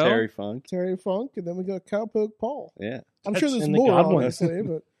 There you go. Terry Funk. Terry Funk, and then we got Cowpoke Paul. Yeah. I'm sure there's and the more, Godwins. obviously,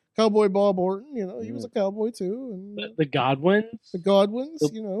 but Cowboy Bob Orton, he was a cowboy too, and The Godwins. the Godwins,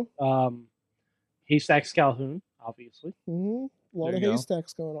 Haystacks Calhoun, obviously. a lot There of you go.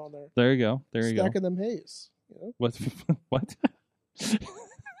 haystacks going on there. There you go. There you Stacking go. them hays. What? What?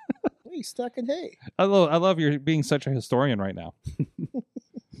 Hey, stacking hay. I love your being such a historian right now.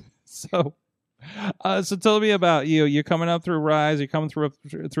 So tell me about you. You're coming up through Rise. You're coming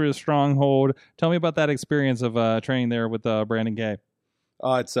through a Stronghold. Tell me about that experience of training there with Brandon Gay.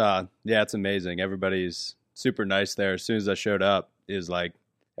 Oh, it's amazing. Everybody's super nice there. As soon as I showed up, it was like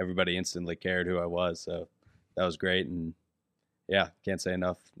everybody instantly cared who I was. So that was great. And yeah, can't say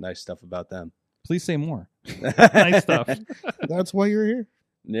enough nice stuff about them. Please say more. Nice stuff. That's why you're here.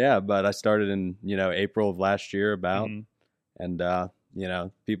 Yeah, but I started in, April of last year about. Mhm. And,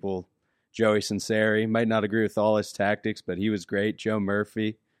 people, Joey Sinceri might not agree with all his tactics, but he was great. Joe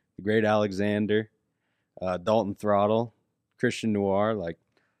Murphy, the great Alexander, Dalton Throttle, Christian Noir,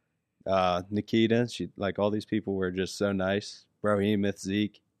 Nikita. All these people were just so nice. Brohemoth,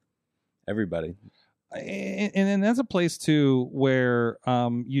 Zeke, everybody. And that's a place too where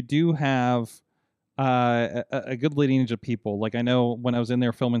you do have a good lineage of people. Like I know when I was in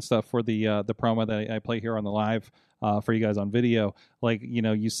there filming stuff for the promo that I play here on the live for you guys on video,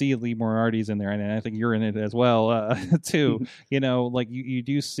 you see Lee Moriarty's in there, and I think you're in it as well too. You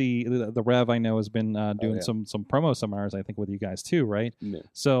do see the Rev. I know has been doing some promo seminars, I think, with you guys too, right? Yeah.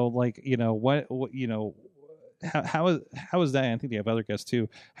 So how is that? I think you have other guests too.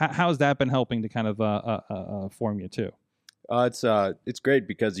 How has that been helping to kind of form you too? It's great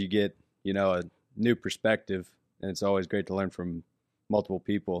because you get a new perspective, and it's always great to learn from multiple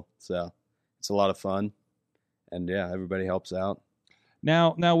people. So it's a lot of fun, and yeah, everybody helps out.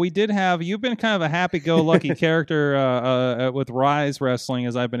 Now we did have, you've been kind of a happy-go-lucky character with Rise Wrestling,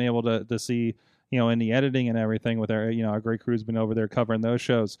 as I've been able to see, in the editing and everything with our great crew's been over there covering those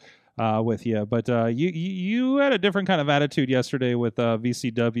shows with you. But you had a different kind of attitude yesterday with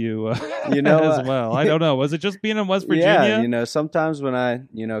VCW as well. I don't know. Was it just being in West Virginia? Yeah, sometimes when I,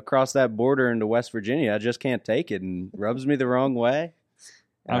 cross that border into West Virginia, I just can't take it and rubs me the wrong way.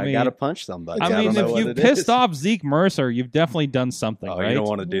 And I got to punch somebody. I don't mean, know if what you it pissed is. off Zeke Mercer, you've definitely done something, Oh, right? you don't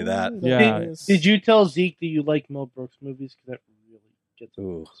want to do that. Yeah. Did you tell Zeke that you like Mel Brooks movies? Because that really gets.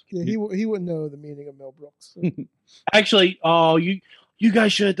 Ooh. Yeah, he wouldn't know the meaning of Mel Brooks. Actually, you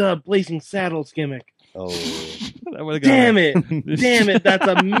guys should have done a Blazing Saddles gimmick. Oh, That would've gone Damn right. it! Damn it! That's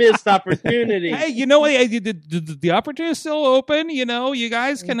a missed opportunity. Hey, the opportunity is still open. You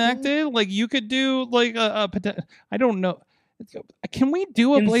guys connected. Like you could do I don't know. Can we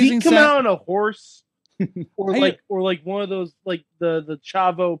do a Can Blazing Zeke come Saddles? out on a horse, or I- like one of those the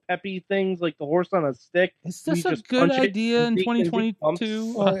Chavo Pepe things, like the horse on a stick? Is this You a just good punch it idea in and Zeke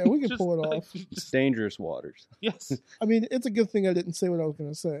 2022? Oh, yeah, we can Just pull it like- off. it's dangerous waters. Yes. I mean, it's a good thing I didn't say what I was going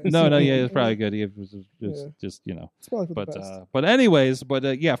to say. No, So, yeah, it's probably good. It was just It's probably for the But best. anyways,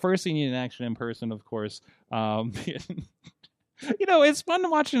 yeah, first seeing you in action in person, of course. It's fun to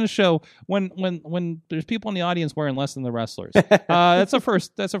watch in a show when there's people in the audience wearing less than the wrestlers. That's a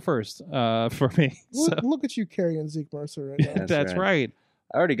first. That's a first for me. So, Look at you carrying Zeke Mercer right now. that's right.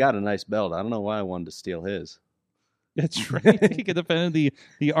 I already got a nice belt. I don't know why I wanted to steal his. That's right. He could defend the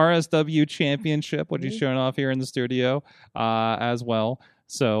RSW championship, which he's showing off here in the studio as well.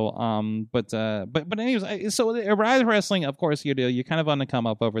 So, but anyways, so Rise Wrestling, of course, you're kind of on the come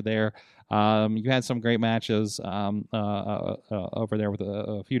up over there. You had some great matches over there with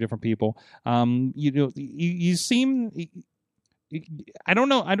a few different people. You seem. I don't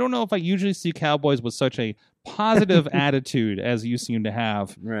know if I usually see Cowboys with such a positive attitude as you seem to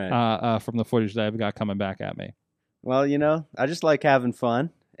have Right. from the footage that I've got coming back at me. Well, I just like having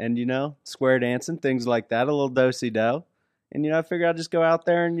fun and, square dancing, things like that, a little do-si-do. And, I figure I'll just go out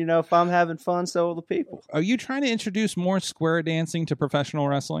there and, if I'm having fun, so will the people. Are you trying to introduce more square dancing to professional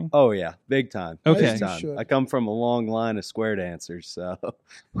wrestling? Oh, yeah. Big time. Okay. Big You time. should. I come from a long line of square dancers, so.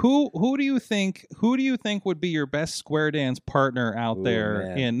 Who do you think would be your best square dance partner out Ooh, there?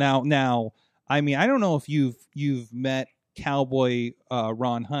 man. And now, I mean, I don't know if you've met Cowboy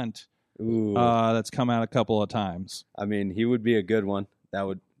Ron Hunt. Ooh. That's come out a couple of times. I mean, he would be a good one. That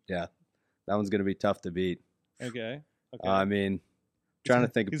one's going to be tough to beat. Okay. I mean, trying to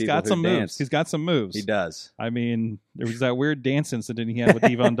think of He's people got who some moves. dance. He's got some moves. He does. I mean, there was that weird dance incident he had with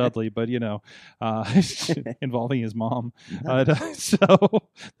Yvonne Dudley, but involving his mom. So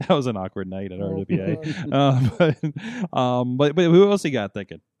that was an awkward night at Oh, RWA. But who else you got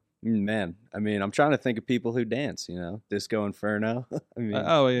thinking? Man, I mean, I'm trying to think of people who dance, Disco Inferno. I mean,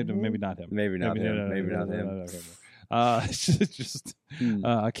 Maybe not him. maybe not him. no, Maybe not no, him. no.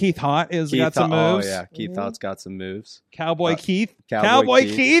 Keith Hott has got some Oh, moves. yeah. Keith Hott's got some moves. Cowboy Keith. Cowboy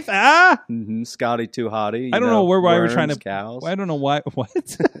Keith. Ah! Scotty Too Hottie. I don't know why we're worms, trying to. cows. I don't know why. What?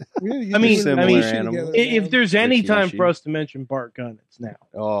 We need to get I mean- this I mean- information Similar together, If man. there's any time Rikishi. for us to mention Bart Gunn, it's now.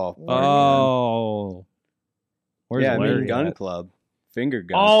 Oh, Oh. Where's yeah. I Larry mean, Gun at? Club, Finger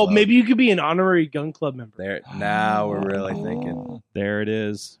Gun. Oh, Club. maybe you could be an honorary Gun Club member. There. Now we're really thinking. There it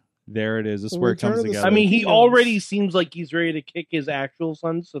is. There it is. This is The where it return comes of the together. I mean, he Yes. already seems like he's ready to kick his actual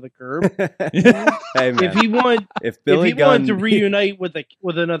sons to the curb. Hey man, if he wanted, if Billy if he Gunn wanted to reunite with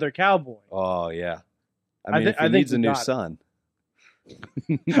another cowboy, Oh yeah. I I mean, thi- if I he think needs we a new got it. son.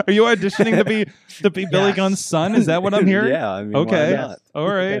 Are you auditioning to be Billy Yes. Gunn's son? Is that what I'm hearing? Yeah. I mean, Okay. Why not? All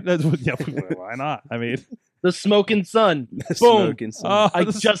right. That's why not? I mean, the smoking son. Boom! Smoking son. oh, I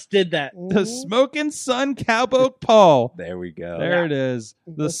the, just did that. the smoking son, Cowboy Paul. There we go. There it is.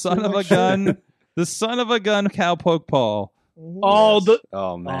 The That's son pretty of a much gun. The son of a gun, Cowpoke Paul. Mhm. Oh, Yes. the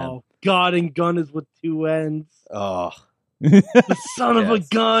Oh man. oh God, and gun is with two ends. Oh. The son of a Yes.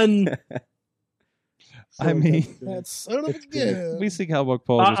 gun. I mean, That son of a gun. we see Cowpoke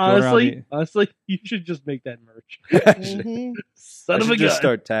Paul just go around. Honestly, you should just make that merch. Mhm. Son I of a should gun. just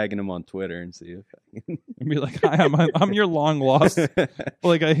start tagging him on Twitter and see if And be like, "Hi, I'm your long lost.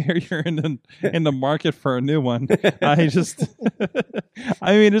 Like I hear you're in the market for a new one. I just,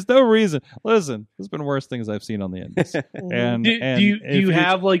 I mean, there's no reason. Listen, there's been worse things I've seen on the indies. Mhm. And do you if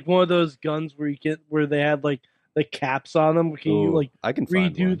have like one of those guns where they had like the caps on them? Can you Ooh, like I can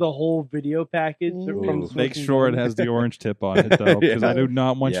find redo one. the whole video package Ooh. from make Smoking sure it Gun? has the orange tip on it though, because I do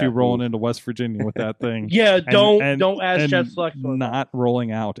not want Yeah, you rolling ooh. into West Virginia with that thing. Yeah, don't and- ask and Chess Flexor. not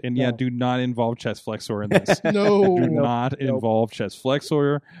rolling out. And yeah, No. do not involve chest flexor in this. No. Do not involve chest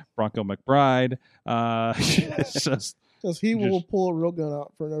flexor, Bronco McBride. It's just Because he will Just- pull a real gun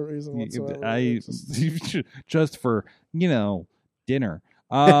out for no reason whatsoever. It's just- just for dinner.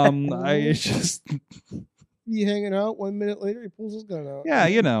 I just you hanging out 1 minute later, he pulls his gun out. Yeah,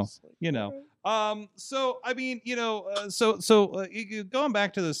 It's like, you know. all right. So I mean, going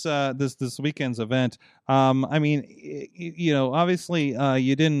back to this weekend's event. I mean, obviously,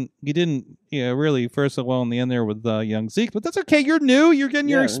 you didn't, really first of all in the end there with young Zeke, but that's okay. You're new. You're getting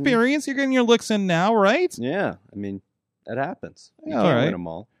your Yeah, experience. You're getting your looks in now, right? Yeah. I mean, that happens. You Yeah, can't all right. win them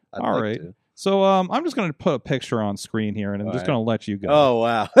all. I'd All like right. to. So I'm just going to put a picture on screen here, and I'm All just right. going to let you go. Oh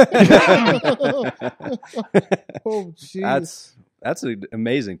wow. Oh, jeez. That's an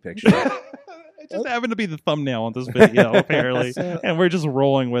amazing picture. It just happened to be the thumbnail on this video, apparently, and we're just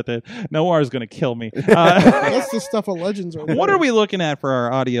rolling with it. Noir's going to kill me. That's the stuff of legends right What there. are we looking at for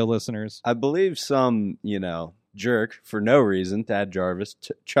our audio listeners? I believe some, jerk for no reason, Tad Jarvis,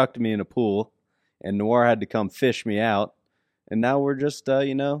 chucked me in a pool, and Noir had to come fish me out. And now we're just,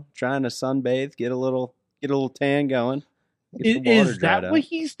 trying to sunbathe, get a little tan going. Get the water Is dried that out. what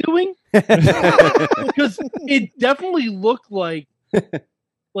he's doing? Because it definitely looked like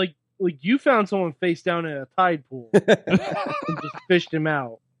you found someone face down in a tide pool and just fished him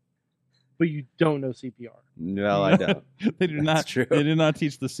out, but you don't know CPR. No, I don't. They do That's not. true. They did not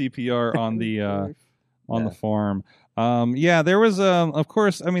teach the CPR on the on Yeah. the farm. There was of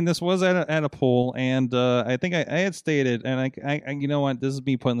course. I mean, this was at a pool, and I think I had stated, and I you know what, this is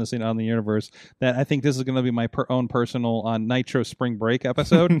me putting this in on the universe, that I think this is going to be my own personal Nitro Spring Break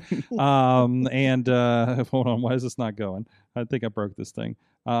episode. And hold on, why is this not going? I think I broke this thing.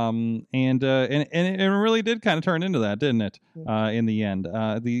 And it really did kind of turn into that, didn't it? In the end,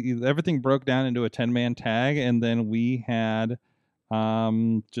 everything broke down into a 10-man tag, and then we had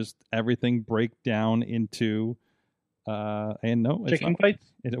just everything break down into and no, it's Chicken not.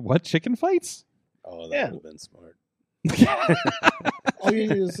 fights? What, chicken fights? Oh, that Yeah. would have been smart. All you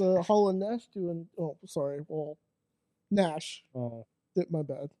need is Holland Nash doing. Oh, sorry. Well, Nash. Oh. My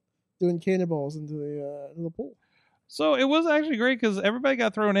bad. Doing cannonballs into the pool. So it was actually great because everybody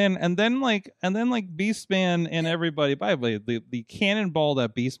got thrown in, and then like Beastman and everybody. By the way, the cannonball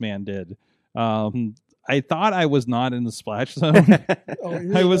that Beastman did, I thought I was not in the splash zone. Oh,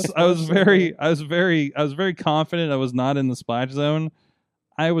 I was very confident I was not in the splash zone.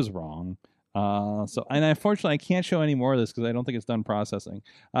 I was wrong. So and unfortunately I can't show any more of this because I don't think it's done processing.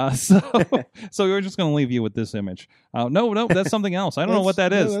 So we're just gonna leave you with this image. No, that's something else. I don't know what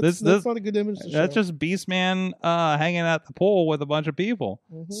that is. That's not a good image to show. That's just Beastman hanging at the pool with a bunch of people.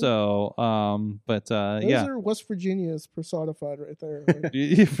 Mhm. So Those yeah, are West Virginia's personified right there. Like, it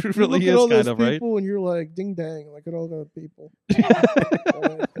you really look at is all kind those of right. people and you're like, ding dang, like at all the people.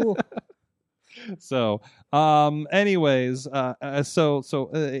 Cool. So anyways an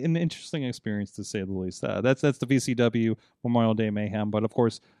interesting experience to say the least. That's the VCW Memorial Day Mayhem, but of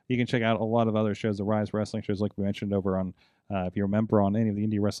course you can check out a lot of other shows, the Rise Wrestling shows, like we mentioned over on if you remember, on any of the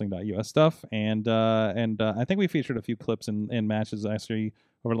IndieWrestling.us stuff, and I think we featured a few clips and matches actually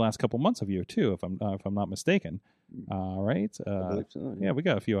over the last couple months of you too, if I'm not mistaken. Right? I believe so. Yeah, we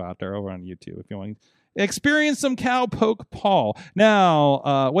got a few out there over on YouTube if you want to experience some cowpoke Paul.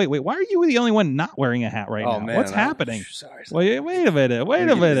 Now, wait, why are you the only one not wearing a hat right now? Man, What's happening? Sorry. Wait a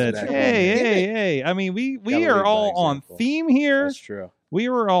minute. Hey. I mean, we Gotta are lead by all on example. theme here. That's true. We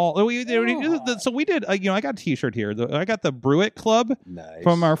were all so we did. I got a T-shirt here. I got the Brewitt Club Nice.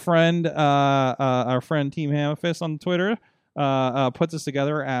 from our friend Team Hammerfist on Twitter. Put this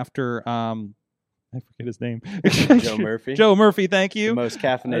together after I forget his name. Joe Murphy. Joe Murphy, thank you. The most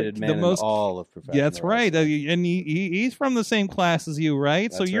caffeinated man in all of professional Yeah, that's right. wrestling. And he's from the same class as you, right?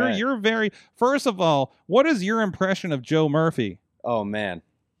 So That's right. you're very. First of all, what is your impression of Joe Murphy? Oh man,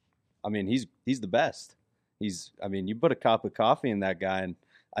 I mean he's the best. You put a cup of coffee in that guy, and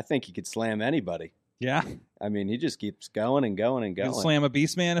I think he could slam anybody. Yeah, I mean, he just keeps going and going and he going. could slam a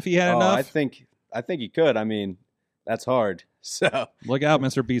Beastman if he had Oh, enough. I think he could. I mean, that's hard. So Look out,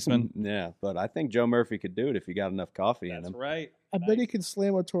 Mr. Beastman. yeah, but I think Joe Murphy could do it if he got enough coffee in That's him. right. I bet he could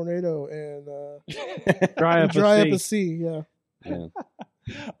slam a tornado and Dry up dry a up sea. a sea. Yeah.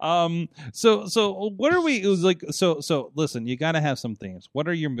 Yeah. So what are we? It was like so. Listen, you got to have some themes. What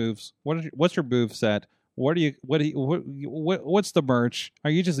are your moves? What's your move set? What's the merch?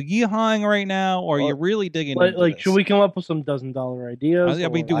 Are you just yeehawing right now, or are you really digging into Like, this? should we come up with some $1,000 ideas? Yeah,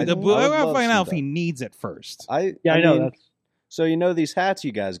 we do. I I would gotta love find out if some he needs it first. I know mean, that's. So these hats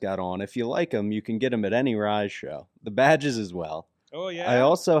you guys got on, if you like them, you can get them at any Rise show. The badges as well. Oh yeah. I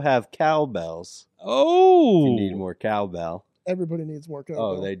also have cowbells. Oh, If you need more cowbell. Everybody needs more cowbell.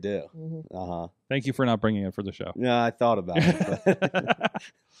 Oh, they do. Mhm. Uh-huh. thank you for not bringing it for the show. Yeah, I thought about it. But,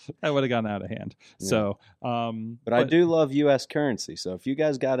 That would have gotten out of hand. Yeah. So, but I do love U.S. currency. So if you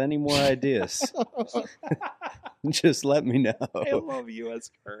guys got any more ideas, just let me know. I love U.S.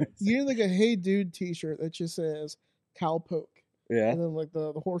 currency. You need like a "Hey Dude" T-shirt that just says "Cowpoke" Yeah. and then like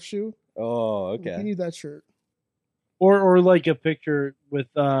the horseshoe. Oh, You okay. need that shirt. Or like a picture with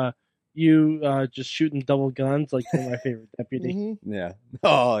you just shooting double guns, like you're my favorite deputy. Mhm. Yeah.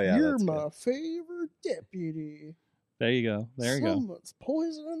 Oh, yeah. You're that's my good. favorite deputy. There you go. There you go. Someone's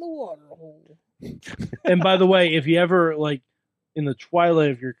poison in the water hole. And by the way, if you ever like in the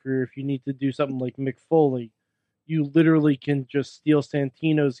twilight of your career, if you need to do something like Mick Foley, you literally can just steal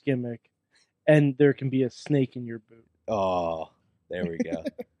Santino's gimmick, and there can be a snake in your boot. Oh, there we go.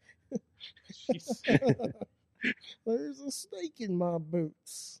 There's a snake in my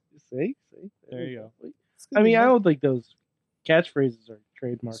boots. See? There you go. It's gonna I mean, be I my- don't think those catchphrases are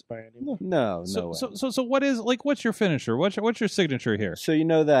trademarked by anyone. No So, way. so what is like? What's your finisher? What's your signature here? So you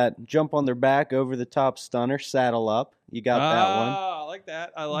know that jump on their back over the top stunner, saddle up. You got that one. I like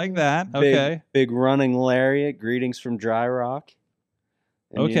that. I like that. Big, Okay. Big running lariat. Greetings from Dry Rock.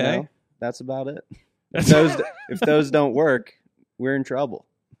 And, Okay. that's about it. If those don't work, we're in trouble.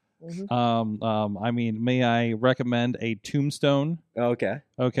 Mhm. I mean, may I recommend a tombstone? Okay,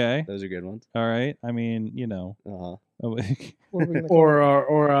 Okay. those are good ones. All right. I mean, Uh-huh. What are we gonna call it?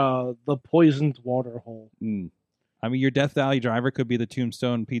 Or the poisoned water hole. Mm. I mean, your Death Valley driver could be the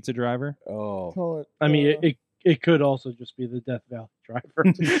tombstone pizza driver. Oh, Call it. I mean, it could also just be the Death Valley driver.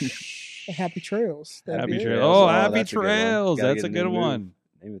 Happy Trails. That'd Happy be it. Trails. Trails. Oh, Oh, Happy that's a good one. Trails. Gotta That's get a a good new move. one.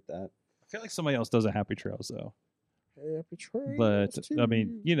 name it that. I feel like somebody else does a Happy Trails though, Happy Trails. but to I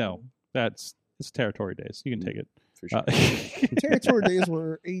mean, it's territory days. You can take it. For sure. Territory days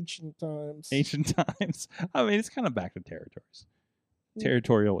were ancient times. Ancient times. I mean, it's kind of back to territories. Yeah.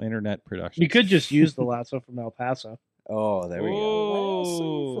 Territorial internet production. You could just use the lasso from El Paso. Oh, there we go. Oh,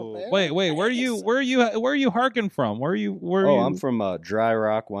 Lasso from wait. Where are you harking from? Where are you? Oh, I'm from Dry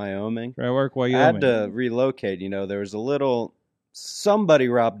Rock, Wyoming. Dry Rock, I Wyoming. had to relocate. There was somebody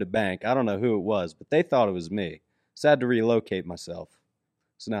robbed a bank. I don't know who it was, but they thought it was me. So I had to relocate myself.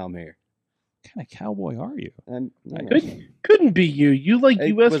 So now I'm here. What kind of cowboy are you? And Couldn't be you. You like It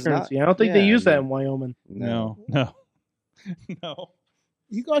U.S. was not- currency. I don't think they yeah, use I that mean- in Wyoming. No. No.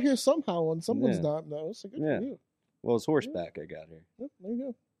 You got here somehow on someone's Yeah. dime, though. So good Yeah. for you. Well, it's horseback I got here. Yeah, there you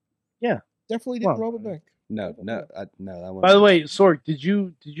go. Yeah. Definitely didn't Well, rob a bank. No, that one. By the way, Sorg, did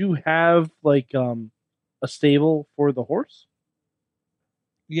you have like a stable for the horse?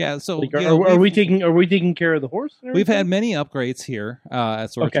 Yeah, so Like, you know, are we taking care of the horse? and We've had everything? many upgrades here at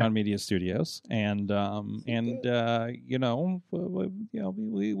Sorgatron Okay. Media Studios, and you know,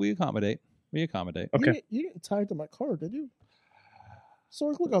 we accommodate. We accommodate. Okay. You didn't tie it to my car, did you?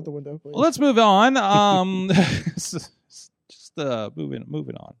 Sorry, look out the window, please. Let's move on. Just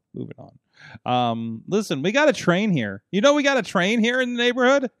moving on. Listen, we got a train here. You know, we got a train here in the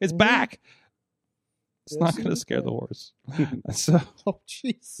neighborhood. It's Mhm. back. It's Yes, not going to it scare is. the horse. So Oh,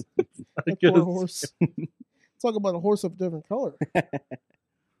 jeez. I That guess. poor horse. Talk about a horse of a different color.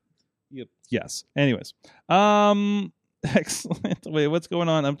 yes. Anyways, excellent. Wait, what's going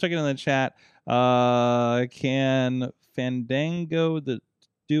on? I'm checking in the chat. Can Fandango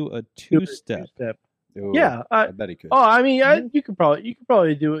do a two-step? Ooh, Yeah. I bet he could. Oh, I mean, you could probably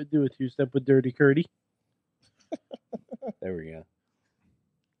do a two-step with Dirty Curdy. There we go.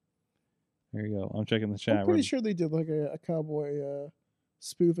 There you go. I'm checking the chat. I'm pretty sure they did like a cowboy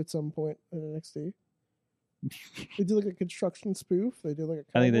spoof at some point in NXT. They did like a construction spoof. They did like a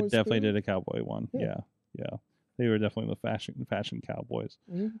cowboy I think they definitely spoof. did a cowboy one. Yeah. Yeah. They were definitely the fashion cowboys.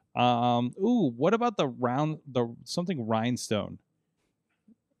 Mhm. Ooh, what about something rhinestone?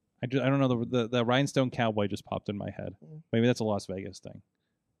 I don't know, the rhinestone cowboy just popped in my head. Mm. Maybe that's a Las Vegas thing.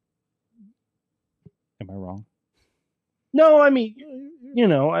 Am I wrong? No, I mean, Yeah, you- you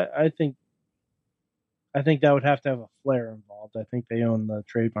know, I think that would have to have a flair involved. I think they own the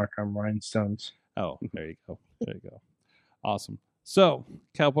trademark on rhinestones. Oh, there you go. There you go. Awesome. So,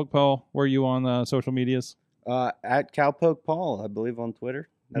 Cowpoke Paul, where are you on social medias? At Cowpoke Paul, I believe on Twitter.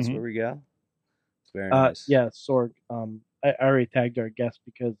 That's Mhm. where we go. It's very nice. Yeah, Sorg. I already tagged our guest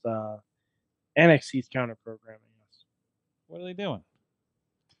because NXT's counter programming us. What are they doing?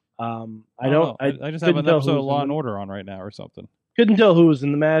 I don't don't. know. I just have couldn't an tell episode who of was Law in and the- Order on right now or something. Couldn't tell who was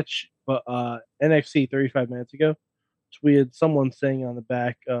in the match, but NXT 35 minutes ago tweeted someone saying on the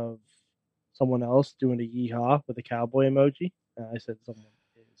back of someone else doing a yeehaw with a cowboy emoji. And I said someone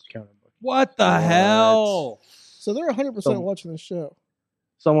is counter booking. What the hell? So they're 100% Some- watching the show.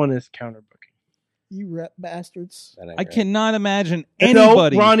 Someone is counter booking. You rat bastards. That ain't I right. cannot imagine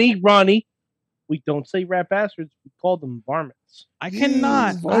anybody. No, Ronnie. We don't say rat bastards. We call them varmints. I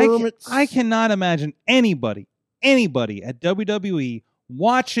cannot. Varmints. I cannot imagine anybody at WWE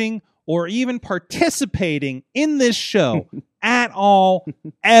watching or even participating in this show at all,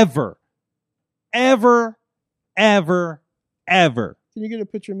 ever. Can Can you get a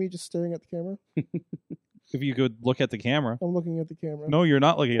picture of me just staring at the camera? If you could look at the camera. I'm looking at the camera. No, you're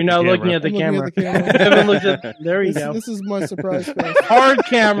not looking You're at not the camera. looking at the I'm looking camera. at the camera. Evan looked at. There you this, go. this is my surprise face. Hard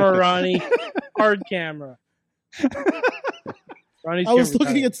camera, Ronnie. Hard camera. Ronnie's I was camera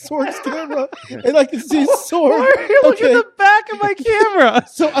looking time. at Sorg's camera, and I could see Sorg. Why are you looking Okay. at the back of my camera?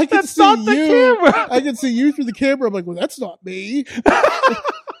 So I can That's see not the you. camera. I can see you through the camera. I'm like, well, that's not me.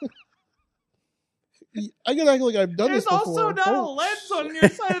 I can act like I've done There's this before. also not a Oh, lens on your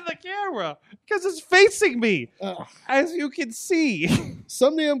side of the camera because it's facing me, ugh. as you can see.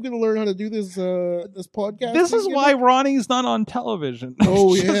 Someday I'm going to learn how to do this this podcast. This is why Ronnie's not on television.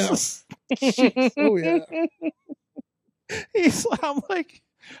 Oh, It's just- Oh yeah. I'm like,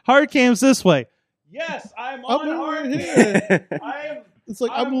 hard cam's this way. Yes, I'm I'm on right hard here. cam. I am. It's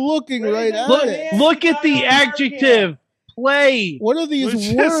like I'm I'm looking right at Look, it. look at the adjective. Play. What are these Which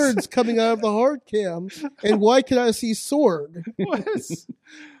is- words coming out of the hard cam? And why can I see Sorg? What is-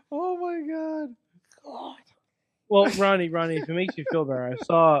 oh my god. Well, Ronnie, if it makes you feel better, I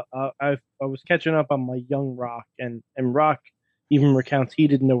saw I was catching up on my young Rock, and Rock even recounts he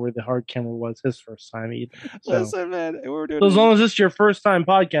didn't know where the hard camera was his first time either. So, Listen, man, we're doing. so as long as this is your first time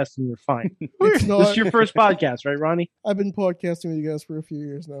podcasting, you're fine. It's This not. is your first podcast, right, Ronnie? I've been podcasting with you guys for a few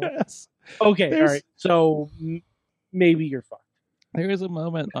years now. Yes. Okay, There's- all right. So maybe you're fine. There was a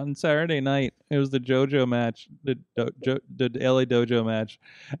moment on Saturday night. It was the JoJo match, the LA Dojo match,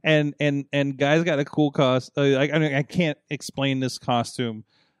 and guys got a cool cost. I mean, I can't explain this costume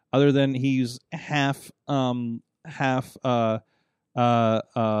other than he's half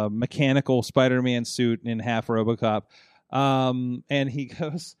mechanical Spider-Man suit and half RoboCop, and he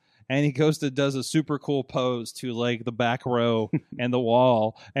goes and he does a super cool pose to like the back row and the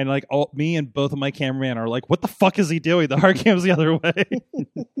wall, and like me and both of my cameramen are like, what the fuck is he doing? The hard cam's the other way.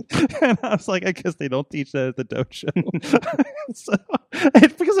 And I was like, I guess they don't teach that at the dojo. So,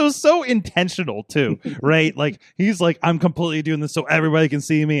 because it was so intentional too, right? Like he's like, I'm completely doing this so everybody can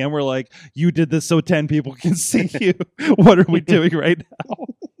see me, and we're like, you did this so 10 people can see you. What are we doing right now?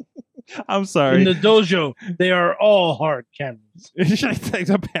 I'm sorry. In the dojo, they are all hard cameras. I think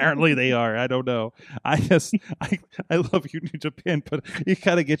apparently they are. I don't know. I love you, New Japan, but you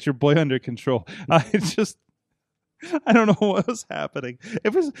gotta get your boy under control. I don't know what was happening.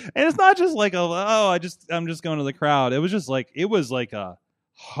 And it's not just like I'm just going to the crowd. It was like a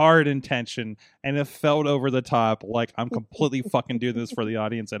hard intention, and it felt over the top. Like I'm completely fucking doing this for the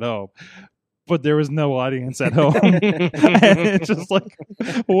audience at home. But there was no audience at home. And it's just like,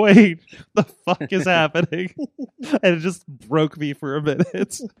 wait, the fuck is happening? And it just broke me for a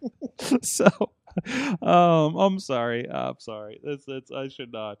minute. So, I'm sorry. I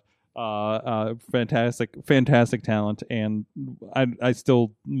should not. Fantastic talent, and I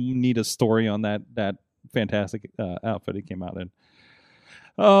still need a story on that fantastic outfit he came out in.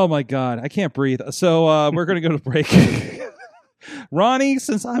 Oh my god, I can't breathe. So we're gonna go to break. Ronnie,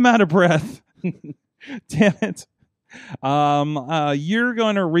 since I'm out of breath, damn it, you're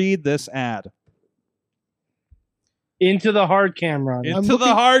gonna read this ad. Into the hard camera. I'm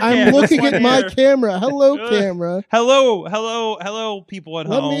looking at my camera. Hello, camera. Hello, people at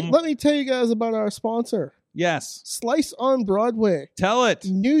home. Let me tell you guys about our sponsor. Yes. Slice on Broadway. Tell it.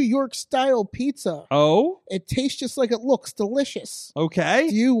 New York style pizza. Oh? It tastes just like it looks. Delicious. Okay.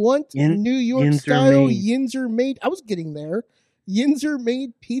 Do you want New York style Yinzer made? I was getting there. Yinzer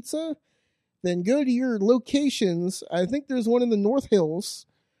made pizza? Then go to your locations. I think there's one in the North Hills.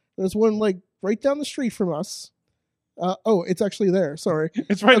 There's one like right down the street from us. It's actually there. Sorry.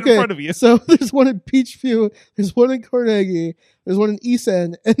 It's right in front of you. So there's one in Beachview, there's one in Carnegie, there's one in East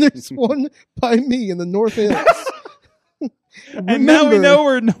End, and there's one by me in the North Hills. And now we know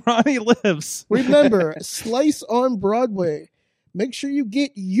where Ronnie lives. Remember, Slice on Broadway. Make sure you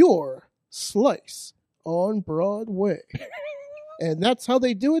get your Slice on Broadway. And that's how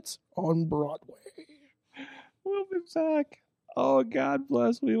they do it on Broadway. We'll be back. Oh, God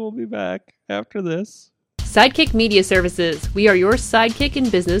bless. We will be back after this. Sidekick Media Services. We are your sidekick in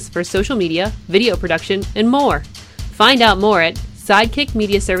business for social media, video production, and more. Find out more at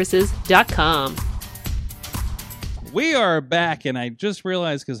sidekickmediaservices.com. We are back, and I just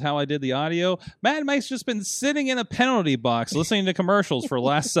realized because how I did the audio, Mad Mike's just been sitting in a penalty box listening to commercials for the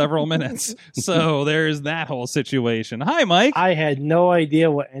last several minutes. So there's that whole situation. Hi, Mike. I had no idea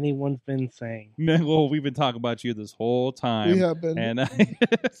what anyone's been saying. Well, we've been talking about you this whole time. We have been. And I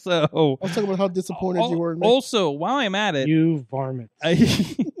was talking about how disappointed you were in me. Also, while I'm at it, you varmints.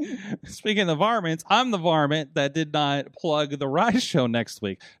 Speaking of varmints, I'm the varmint that did not plug the Rise show next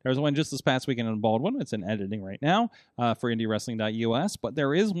week. There was one just this past weekend in Baldwin. It's in editing right now for IndieWrestling.us, but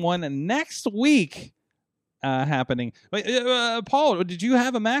there is one next week happening. Paul, did you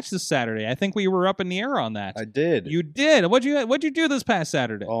have a match this Saturday? I think we were up in the air on that. I did. You did. What'd you do this past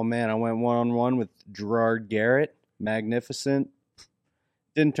Saturday? Oh man, I went 1-on-1 with Gerard Garrett. Magnificent.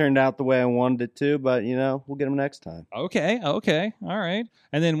 Didn't turn out the way I wanted it to, but we'll get him next time. Okay, all right.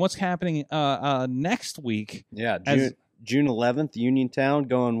 And then what's happening next week? Yeah, June 11th, Uniontown,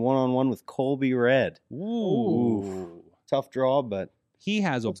 going 1-on-1 with Colby Red. Ooh. Tough draw, but he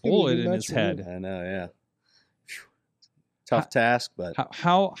has a bullet in his head. I know, yeah. Tough task, but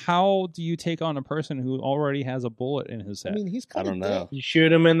how do you take on a person who already has a bullet in his head? I mean, he's kind of know. You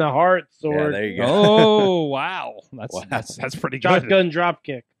shoot him in the heart, sword. Yeah, there you go. Oh, wow. That's pretty good. Shotgun drop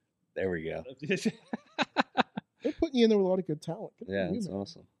kick. There we go. They're putting you in there with a lot of good talent. Good Yeah, for you, it's man.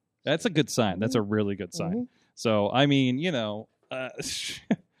 awesome. That's a good sign. That's a really good sign. Mm-hmm. So, I mean,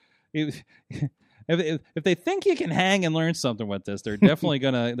 if they think you can hang and learn something with this, they're definitely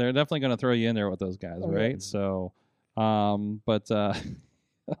gonna throw you in there with those guys, right? Yeah. So,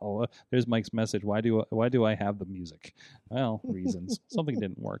 there's Mike's message. Why do I have the music? Well, reasons. Something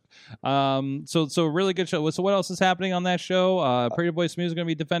didn't work. So really good show. So what else is happening on that show? Pretty Boy Smooth is going to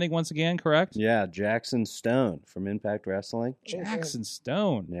be defending once again, correct? Yeah, Jackson Stone from Impact Wrestling. Jackson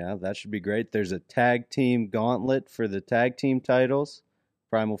Stone. Yeah, that should be great. There's a tag team gauntlet for the tag team titles.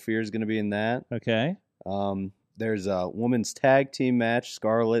 Primal Fear is going to be in that. Okay. There's a women's tag team match,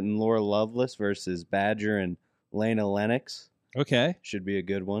 Scarlett and Laura Lovelace versus Badger and Lana Lennox. Okay. Should be a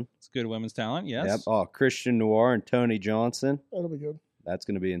good one. It's good women's talent, yes. Yep. Oh, Christian Noir and Tony Johnson. That'll be good. That's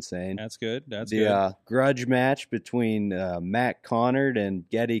going to be insane. That's good. That's the good. grudge match between Matt Connard and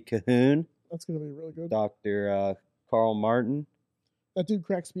Getty Cahoon. That's going to be really good. Dr. Carl Martin. That dude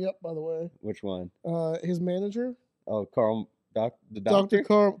cracks me up, by the way. Which one? His manager, Oh, Carl, the Dr. doctor?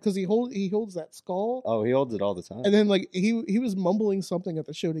 Carl, because he holds that skull. Oh, he holds it all the time. And then like he was mumbling something at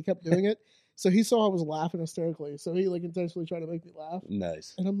the show and he kept doing it. So he saw I was laughing hysterically. So he like intentionally tried to make me laugh.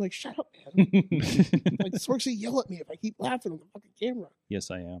 Nice. And I'm like, shut up, man. Like Sork's gonna yell at me if I keep laughing on the fucking camera.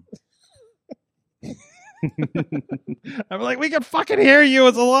 Yes, I am. I'm like, we can fucking hear you.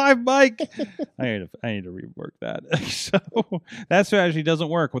 It's a live mic. I need to rework that. So that strategy doesn't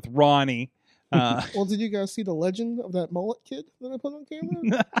work with Ronnie. Well, did you guys see the legend of that mullet kid that I put on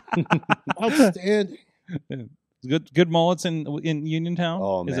camera? Outstanding. Good mullets in Uniontown.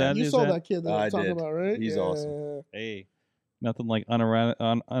 Oh, man. You saw that kid that I I'm talking did. about, right? He's awesome. Hey, nothing like unironic.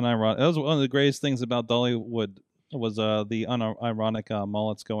 That was one of the greatest things about Dollywood was the unironic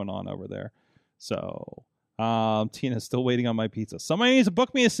mullets going on over there. So Tina's still waiting on my pizza. Somebody needs to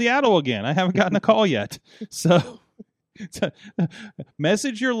book me to Seattle again. I haven't gotten a call yet. So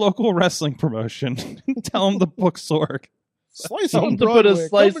message your local wrestling promotion. Tell them to book Sorg. Slice Time on to Broadway. put a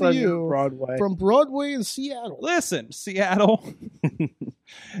slice coming on to your you Broadway. from Broadway in Seattle. Listen, Seattle.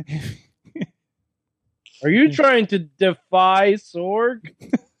 Are you trying to defy Sorg?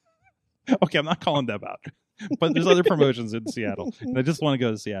 Okay, I'm not calling them out. But there's other promotions in Seattle, and I just want to go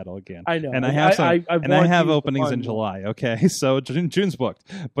to Seattle again. I know, and I have some, I and I want have to use the openings in fun July. Okay, so June's booked,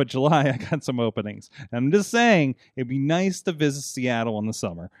 but July I got some openings. And I'm just saying it'd be nice to visit Seattle in the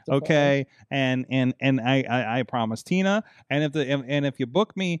summer. Okay, and I promise Tina, and if you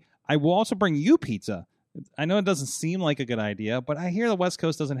book me, I will also bring you pizza. I know it doesn't seem like a good idea, but I hear the West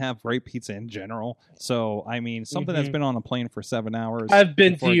Coast doesn't have great pizza in general. So I mean, something that's been on a plane for 7 hours. I've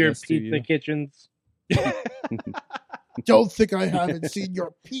been before to it your gets to pizza you. kitchens. Don't think I haven't seen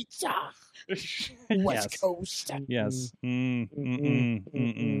your pizza. West Yes. Coast. Yes. No.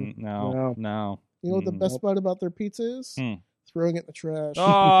 No. You know what the best part about their pizza is? Throwing it in the trash.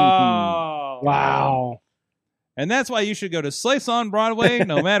 Oh, Wow. And that's why you should go to Slice on Broadway,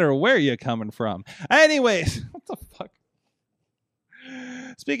 no matter where you're coming from. Anyways, what the fuck?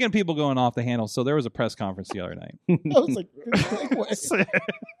 Speaking of people going off the handle, so there was a press conference the other night. I was like, good segue.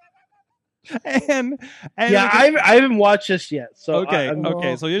 and Yeah, I haven't watched this yet. So okay.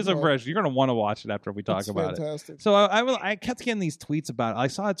 No, So here's a no. fresh. You're gonna want to watch it after we talk That's about it. fantastic. So I kept getting these tweets about it. I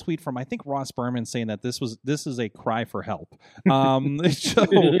saw a tweet from I think Ross Berman saying that this is a cry for help. So,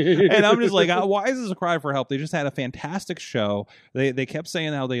 and I'm just like, why is this a cry for help? They just had a fantastic show. They kept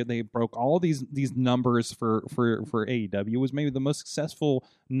saying how they broke all these numbers for AEW. It was maybe the most successful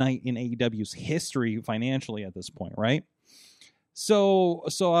night in AEW's history financially at this point, right? So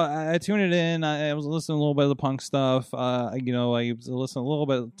I tuned it in. I was listening a little bit of the Punk stuff. I was listening a little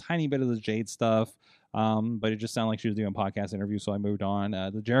bit, tiny bit of the Jade stuff. But it just sounded like she was doing a podcast interview, so I moved on.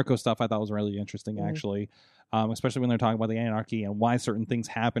 The Jericho stuff I thought was really interesting, actually, especially when they're talking about the Anarchy and why certain things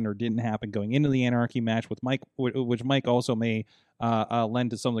happened or didn't happen going into the Anarchy match with Mike, which Mike also may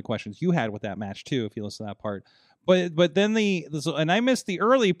lend to some of the questions you had with that match too, if you listen to that part. But then and I missed the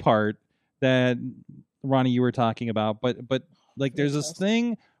early part that Ronnie you were talking about, but like there's this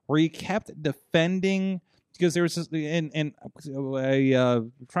thing where he kept defending because there was this, and I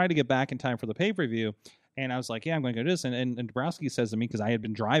tried to get back in time for the pay-per-view, and I was like, yeah, I'm going to go do this, and Dabrowski says to me, because I had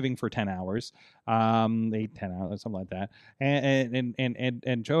been driving for 10 hours, 10 hours, something like that,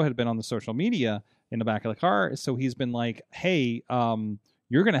 and Joe had been on the social media in the back of the car, so he's been like, hey,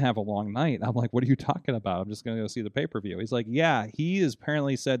 you're going to have a long night. I'm like, what are you talking about? I'm just going to go see the pay-per-view. He's like, yeah, he has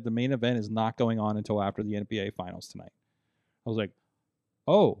apparently said the main event is not going on until after the NBA Finals tonight. I was like,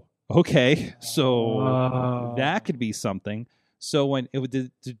 oh, okay. So that could be something. So when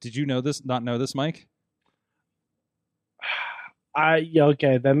did you know this? Not know this, Mike?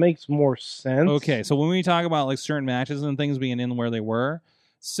 Okay, that makes more sense. Okay, so when we talk about like certain matches and things being in where they were,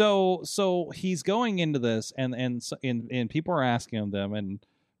 so he's going into this, and people are asking him them, and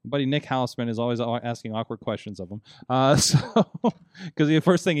buddy Nick Hausman is always asking awkward questions of him. So because the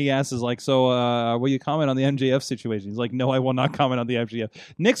first thing he asks is like, so will you comment on the MJF situation? He's like, no, I will not comment on the MJF.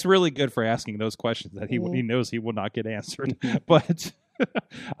 Nick's really good for asking those questions that he knows he will not get answered. But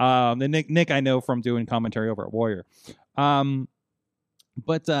the Nick I know from doing commentary over at Warrior.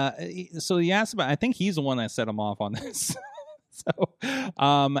 But so he asked about, I think he's the one that set him off on this. So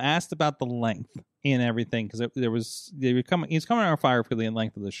asked about the length and everything, because he's coming on fire for the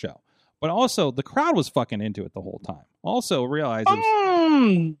length of the show, but also the crowd was fucking into it the whole time. Also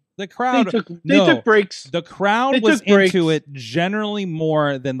realizing the crowd they took breaks. The crowd was into it generally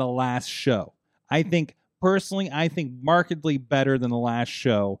more than the last show. I think markedly better than the last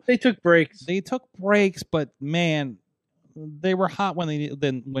show. They took breaks. But man, they were hot when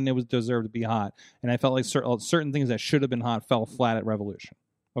it was deserved to be hot, and I felt like certain things that should have been hot fell flat at Revolution.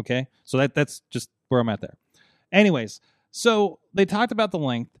 Okay, so that's just where I'm at there. Anyways, so they talked about the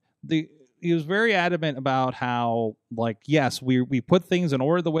length. He was very adamant about how, like, yes, we put things in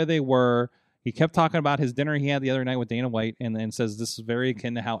order the way they were. He kept talking about his dinner he had the other night with Dana White, and then says this is very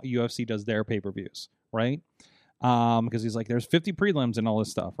akin to how UFC does their pay-per-views, right? Because he's like, there's 50 prelims and all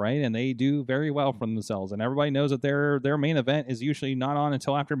this stuff, right? And they do very well for themselves, and everybody knows that their main event is usually not on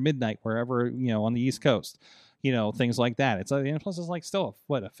until after midnight, wherever, on the East Coast. Things like that. It's plus it's like still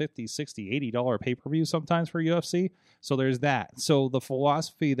a $50, $60, $80 pay-per-view sometimes for UFC. So there's that. So the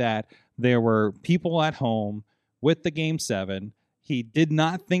philosophy that there were people at home with the Game 7. He did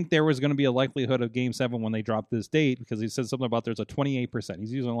not think there was going to be a likelihood of Game 7 when they dropped this date, because he said something about there's a 28%.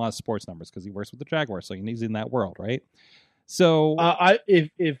 He's using a lot of sports numbers because he works with the Jaguars, so he's in that world, right? So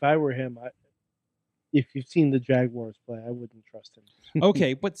if I were him, if you've seen the Jaguars play, I wouldn't trust him.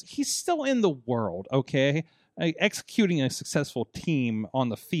 Okay, but he's still in the world, okay? Executing a successful team on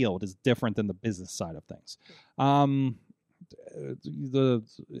the field is different than the business side of things. The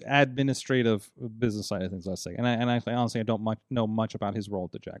administrative business side of things, let's say. And I honestly, I don't know much about his role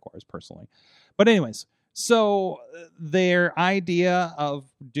at the Jaguars personally. But anyways, so their idea of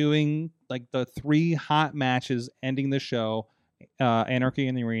doing like the 3 hot matches ending the show, Anarchy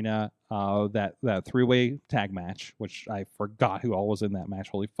in the Arena, that 3-way tag match, which I forgot who all was in that match.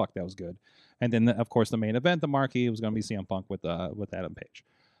 Holy fuck, that was good. And then, of course, the main event, the marquee, was going to be CM Punk with Adam Page.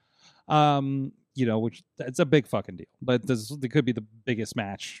 Which it's a big fucking deal. But it could be the biggest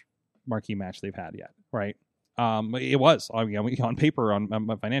marquee match they've had yet, right? It was. I mean, on paper,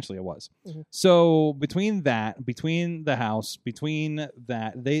 financially, it was. Mm-hmm. So between the house,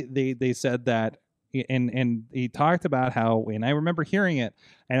 they said that, and he talked about how, and I remember hearing it,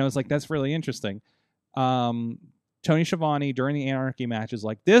 and I was like, that's really interesting. Tony Schiavone during the Anarchy match is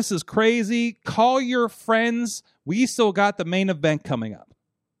like, this is crazy. Call your friends. We still got the main event coming up.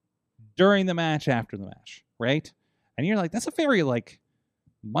 During the match, after the match, right? And you're like, that's a very like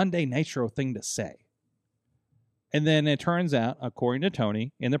Monday Nitro thing to say. And then it turns out, according to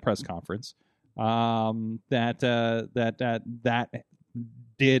Tony in the press conference, that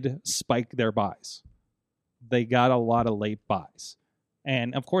did spike their buys. They got a lot of late buys.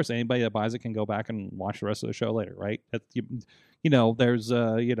 And of course, anybody that buys it can go back and watch the rest of the show later, right? There's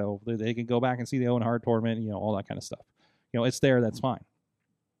they can go back and see the Owen Hart tournament, all that kind of stuff. It's there. That's fine.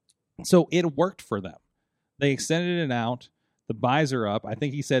 So it worked for them. They extended it out. The buys are up. I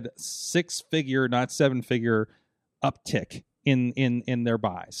think he said 6-figure, not 7-figure uptick in their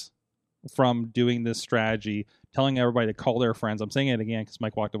buys from doing this strategy, telling everybody to call their friends. I'm saying it again because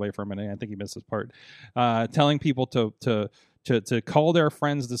Mike walked away for a minute. I think he missed his part. Telling people to call their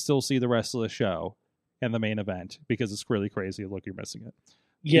friends to still see the rest of the show and the main event because it's really crazy. Look, you're missing it.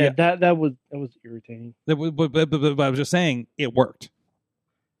 Yeah. that was irritating. But I was just saying it worked.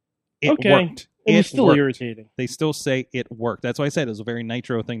 It worked. It was still irritating. They still say it worked. That's why I said it was a very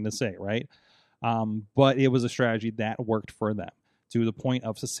Nitro thing to say, right? But it was a strategy that worked for them to the point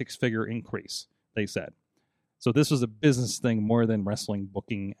of a 6-figure increase, they said. So this was a business thing more than wrestling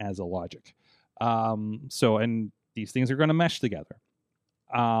booking as a logic. And these things are going to mesh together.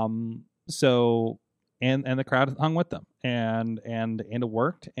 And the crowd hung with them, and it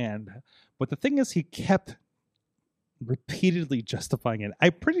worked. But the thing is, he kept repeatedly justifying it.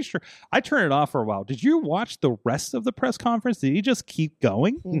 I'm pretty sure I turned it off for a while. Did you watch the rest of the press conference? Did he just keep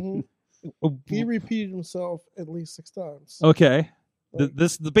going? Mm-hmm. He repeated himself at least 6 times. Okay.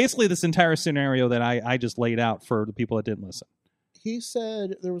 Basically this entire scenario that I just laid out for the people that didn't listen. He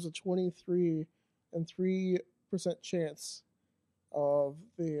said there was a 23% chance of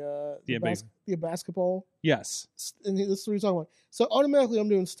the basketball. Yes. And this is what he's talking about. So automatically I'm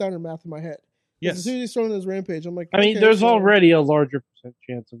doing Steiner math in my head. Yes. As soon as he's throwing his rampage, I'm like, I mean, there's already a larger percent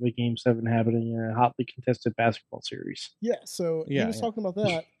chance of a Game 7 happening in a hotly contested basketball series. Yeah, so he was talking about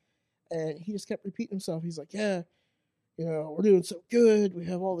that, and he just kept repeating himself. He's like, we're doing so good. We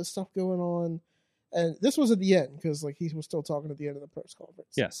have all this stuff going on. And this was at the end, because like he was still talking at the end of the press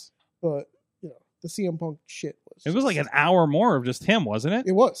conference. Yes. But, the CM Punk shit was... It was like an hour more of just him, wasn't it?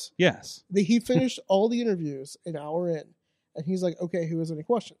 It was. Yes. He finished all the interviews an hour in, and he's like, okay, who has any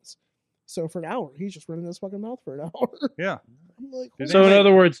questions? So for an hour, he's just running his fucking mouth for an hour. Yeah. I'm like, so in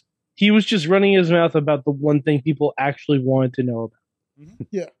other words, he was just running his mouth about the one thing people actually wanted to know about. Mm-hmm.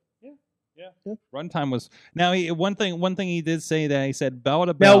 Yeah. Runtime was now. One thing he did say that he said bell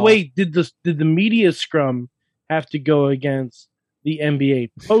to bell. Now wait, did the media scrum have to go against the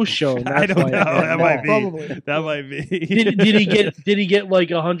NBA post show. I don't know. That might be. Probably. That might be. Did he get like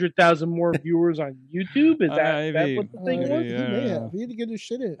 100,000 more viewers on YouTube? Is that Maybe. what the thing was? Maybe, He yeah. may have. He had to get his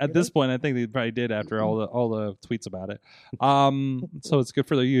shit in. At this point, I think they probably did after all the tweets about it. So it's good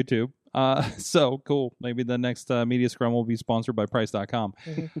for their YouTube. So cool. Maybe the next Media Scrum will be sponsored by Price.com.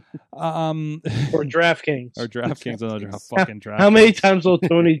 Or DraftKings. Or DraftKings. Another fucking DraftKings. How many times will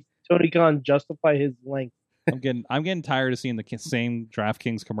Tony Khan justify his length? I'm getting tired of seeing the same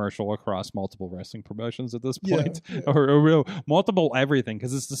DraftKings commercial across multiple wrestling promotions at this point, Yeah. or multiple everything,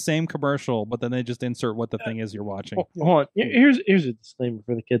 because it's the same commercial, but then they just insert what the thing is you're watching. Hold on. Here's a disclaimer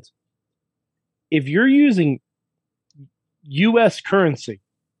for the kids. If you're using U.S. currency,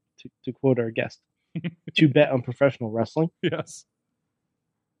 to quote our guest, to bet on professional wrestling, Yes.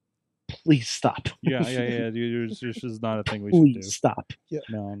 please stop. Yeah. This is not a thing we should do. Please stop.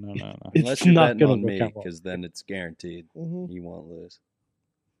 No. It's Unless you're not betting going on to me, work out well. because then it's guaranteed Mhm. you won't lose.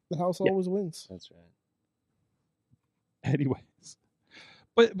 The house Yeah. always wins. That's right. Anyways,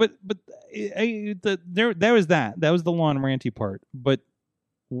 but there was that. That was the long ranty part. But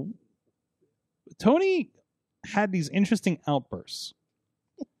Tony had these interesting outbursts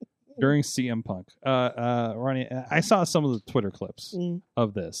during CM Punk. Ronnie, I saw some of the Twitter clips Mm.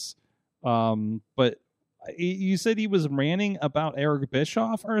 of this. But you said he was ranting about Eric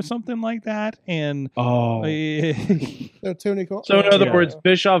Bischoff or something like that, and Oh. No, Tony Khan. So in other Yeah. words,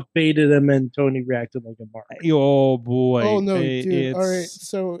 Bischoff baited him and Tony reacted like a mark. oh boy, Oh no, dude! All right, it's-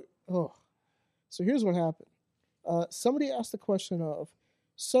 so here's what happened. Somebody asked the question of,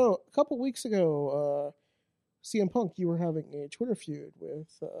 so a couple weeks ago, CM Punk, you were having a Twitter feud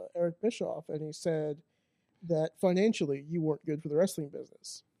with Eric Bischoff, and he said that financially you weren't good for the wrestling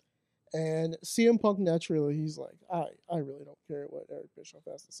business. And CM Punk, naturally, he's like, I really don't care what Eric Bischoff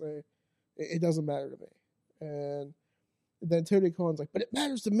has to say. It doesn't matter to me. And then Tony Khan's like, but it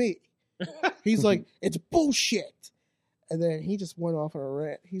matters to me. He's like, it's bullshit. And then he just went off on a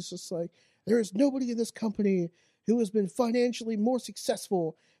rant. He's just like, there is nobody in this company who has been financially more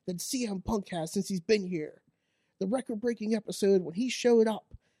successful than CM Punk has since he's been here. The record-breaking episode when he showed up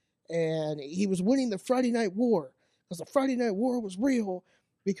and he was winning the Friday Night War, because the Friday Night War was real,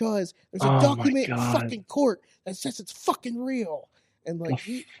 because there's a Oh my document in God. fucking court that says it's fucking real. And like,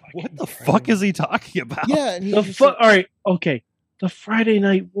 what the fuck is he talking about? yeah, and he The was just all like, right, okay. The Friday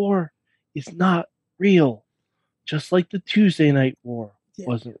Night War is not real, just like the Tuesday Night War Yeah.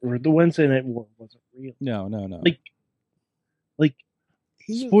 wasn't, or the Wednesday Night War wasn't real. No. Like,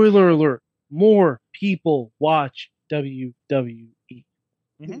 he was- spoiler alert: more people watch WWE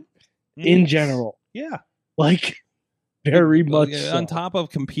in general. Yeah. Like, very much Like, so. on top of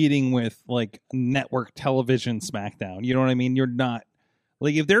competing with like network television SmackDown. You know what I mean? You're not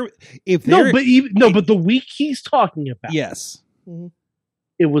like if they're but the week he's talking about, yes.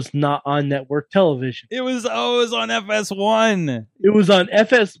 it was not on network television. It was on FS1. It was on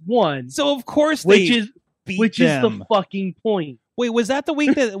FS1, So of course which they is beat is them. the fucking point. Wait, was that the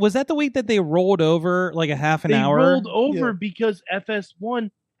week that they rolled over like a half an They hour? rolled over Yeah. because FS1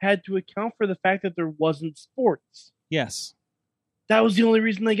 had to account for the fact that there wasn't sports. Yes. That was the only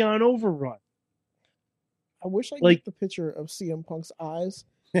reason they got an overrun. I wish I could Like- get the picture of CM Punk's eyes,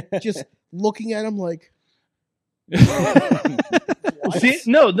 just looking at him like, See,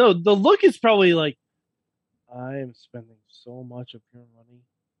 no, the look is probably like, I am spending so much of your money.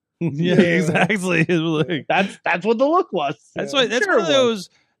 Yeah, exactly. It's like- That's what the look was. That's Yeah. what. That's Sure one of it those.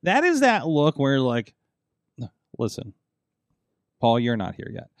 That is that look where like, listen, Paul, you're not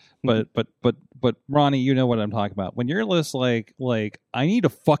here yet, but Ronnie, you know what I'm talking about. When you're just like I need to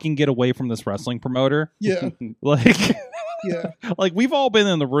fucking get away from this wrestling promoter. yeah, Like, yeah, like we've all been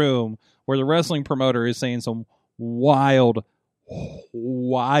in the room where the wrestling promoter is saying some wild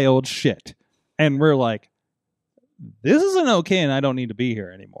shit, and we're like, this isn't okay, and I don't need to be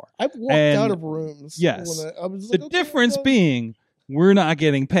here anymore. I've walked And- out of rooms. yes. when I was The like, okay, difference okay. being we're not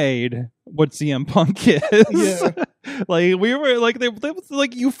getting paid what CM Punk is. Yeah. Like we were like they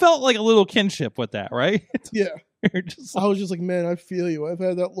like you felt like a little kinship with that, right? Yeah, You're just I was just like, man, I feel you. I've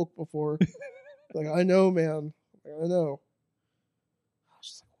had that look before. Like, I know, man. I know.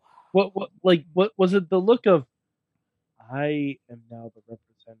 What was it? The look of, I am now the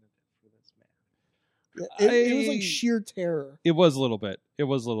representative for this man. Yeah, it was I- like sheer terror. it was a little bit.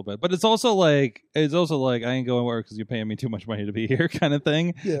 But it's also like I ain't going work because you're paying me too much money to be here kind of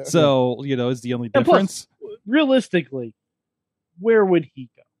thing. Yeah. So, you know, it's the only And difference. plus, realistically, where would he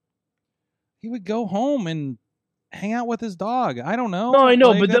go? He would go home and hang out with his dog. I don't know. No, I know,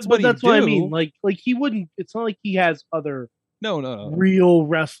 Like, but that's he'd what I do. mean. Like he wouldn't. It's not like he has other No. real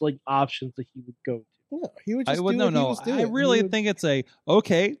wrestling options that he would go to. No, he would I just would do no what he no. was doing. I really He would- think it's a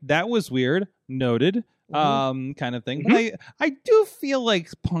okay. That was weird. Noted. Kind of thing. Mm-hmm. But I do feel like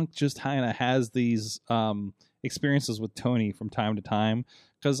Punk just kind of has these experiences with Tony from time to time.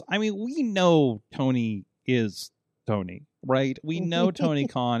 Because I mean, we know Tony is Tony, right? We know Tony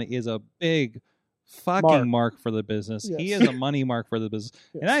Khan is a big fucking mark for the business. Yes. He is a money mark for the business.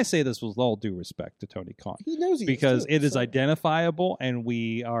 Yes. And I say this with all due respect to Tony Khan. He knows he Because is too, it is so- identifiable, and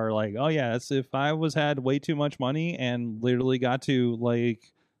we are like, oh yeah, that's if I had way too much money and literally got to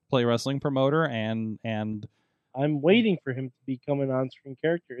like play wrestling promoter and I'm waiting for him to become an on-screen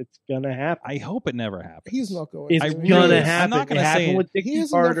character. It's gonna happen. I hope it never happens. He's not going. It's I to. really- gonna I'm happen. not gonna It say happened it. with He Dickie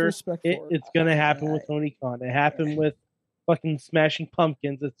has enough Carter. respect for it. It's gonna happen with Tony Khan. It happened with fucking Smashing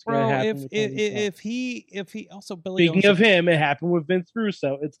Pumpkins. It's gonna Bro, happen if with Tony Khan. if he also Billy Speaking owns of him, it happened with Vince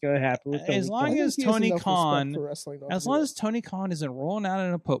Russo. It's gonna happen with Tony as I long think as he has Tony enough respect Khan for wrestling not as to long do as Tony Khan isn't rolling out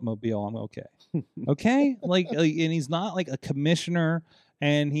in a Pope-mobile, I'm okay. Okay? and he's not like a commissioner,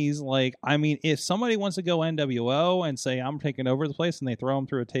 and he's like, I mean, if somebody wants to go NWO and say I'm taking over the place and they throw him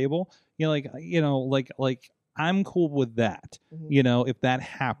through a table, like I'm cool with that. Mhm. If that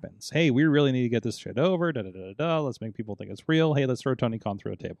happens, hey, we really need to get this shit over. Let's make people think it's real. Hey, let's throw Tony Khan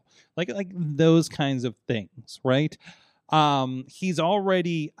through a table. Like those kinds of things, right? He's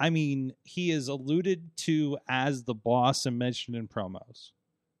already, I mean, he is alluded to as the boss and mentioned in promos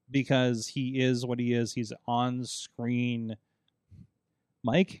because he is what he is. He's on screen.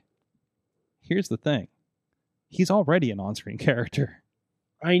 Mike, here's the thing. He's already an on-screen character.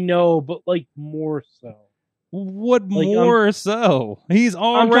 I know, but like more so. What Like, more so? He's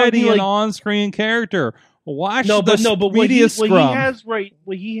already talking, an like- on-screen character. Watch No, the but what media he scrum. has right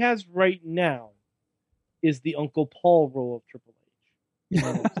now is the Uncle Paul role of Triple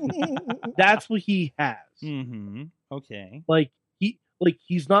H. That's what he has. Mm-hmm. Okay.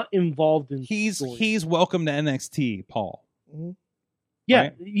 He's not involved in. story. He's welcome to NXT, Paul. yeah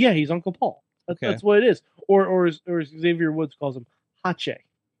right? yeah he's Uncle Paul. Okay. That's what it is. Or as Xavier Woods calls him, Hache,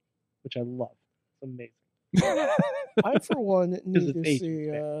 which I love. It's amazing. I, for one, need to it's see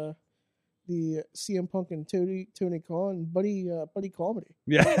the CM Punk and Tony Khan buddy comedy.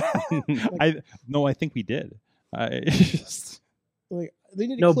 Yeah. I think we did. I just Like they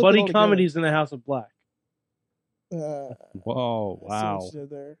need to No, clip it buddy all together. comedies in the House of Black. whoa, I see wow. what you did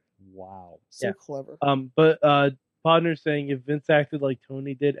there. Wow. So Yeah. clever. But Podner's saying if Vince acted like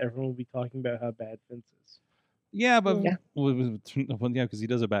Tony did, everyone would be talking about how bad Vince is. Yeah, but Yeah. well, yeah, because he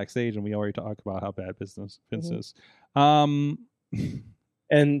does it backstage, and we already talk about how bad Vince Mhm. is.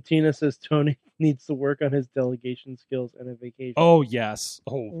 And Tina says Tony needs to work on his delegation skills and a vacation. Oh yes.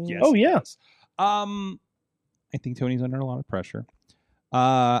 Oh yes. Oh, yeah. yes. I think Tony's under a lot of pressure.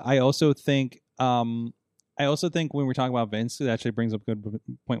 I also think when we're talking about Vince, it actually brings up a good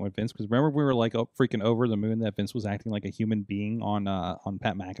point with Vince, because remember we were like freaking over the moon that Vince was acting like a human being on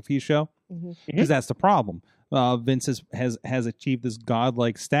Pat McAfee's show, Mhm. because that's the problem. Vince has achieved this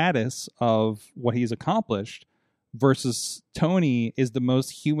godlike status of what he's accomplished, versus Tony is the most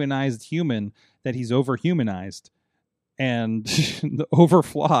humanized human that he's overhumanized and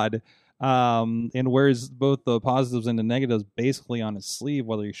overflawed. And wears both the positives and the negatives basically on his sleeve,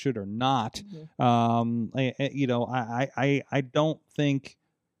 whether he should or not. I don't think.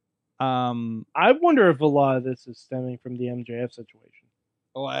 I wonder if a lot of this is stemming from the MJF situation.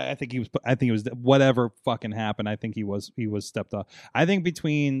 Oh, I think he was. I think it was whatever fucking happened. I think he was stepped up. I think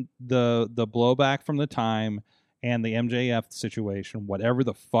between the blowback from the time and the MJF situation, whatever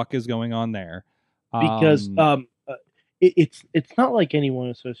the fuck is going on there, Because it's not like anyone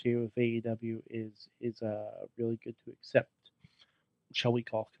associated with AEW is really good to accept, shall we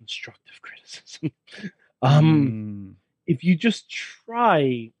call, constructive criticism. If you just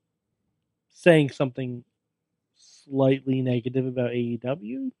try saying something slightly negative about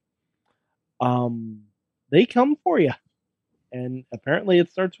AEW, they come for you, and apparently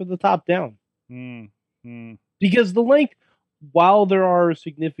it starts with the top down. Because the length, while there are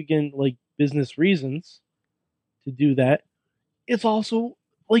significant like business reasons to do that, it's also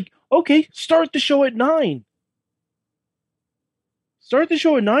like, okay, start the show at 9. Start the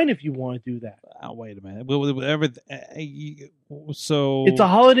show at 9 if you want to do that. Oh, wait a minute. So It's a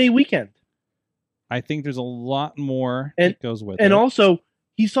holiday weekend. I think there's a lot more And- that goes with And it. also,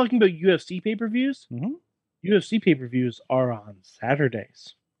 he's talking about UFC pay-per-views. Mhm. UFC pay-per-views are on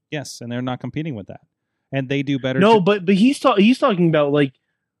Saturdays. Yes, and they're not competing with that, and they do better. No, but he's talking about like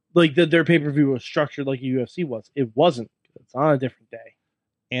their pay-per-view was structured like a UFC was. It wasn't. It's on a different day.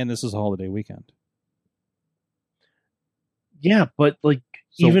 and this is a holiday weekend. Yeah, but like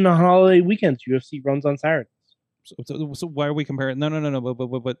So- even on holiday weekends, UFC runs on Saturdays. So why are we comparing? No.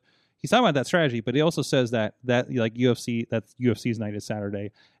 But he's talking about that strategy, but he also says that like UFC's night is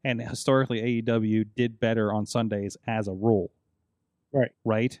Saturday, and historically AEW did better on Sundays as a rule.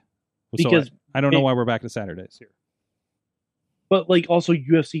 Right. Because so I don't know why we're back to Saturdays here. But like also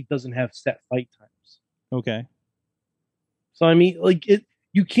UFC doesn't have set fight times. Okay. So I mean, like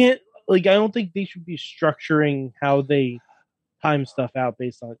you can't like I don't think they should be structuring how they time stuff out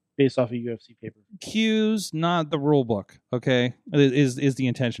based off a UFC paper. Cues, not the rule book. Okay, is the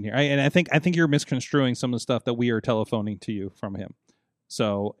intention here? And I think you're misconstruing some of the stuff that we are telephoning to you from him.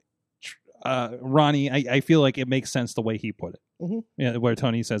 So, Ronnie, I feel like it makes sense the way he put it. Mm-hmm. What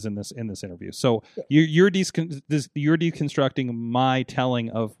Tony says in this interview. So you're deconstructing my telling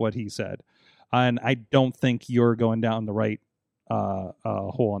of what he said, and I don't think you're going down the right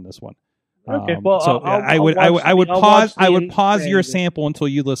hole on this one. Okay, well, so I would pause your sample until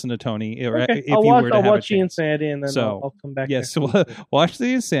you listen to Tony. Okay. If I'll watch the Insanity and then I'll come back. Yes, so watch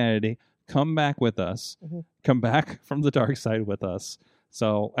the Insanity. Come back with us. Mm-hmm. Come back from the dark side with us.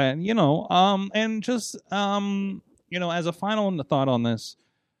 So and and just as a final thought on this,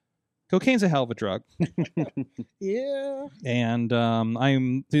 cocaine's a hell of a drug. Yeah. And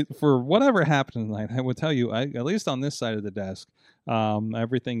I'm for whatever happened tonight, I would tell you, at least on this side of the desk,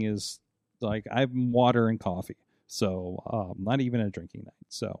 everything is. Like I'm water and coffee, so not even a drinking night.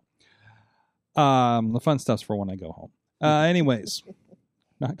 So the fun stuff's for when I go home. Anyways,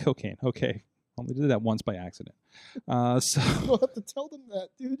 not cocaine. Okay, only did that once by accident. So You'll have to tell them that,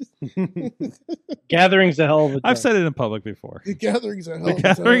 dude. Gathering's a hell of a time. I've said it in public before. The gathering's a hell The of a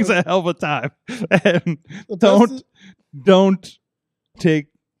gathering's time. a hell of a time, and The best don't take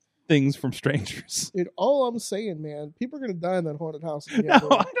things from strangers. Dude, all I'm saying, man, people are gonna die in that haunted house. No,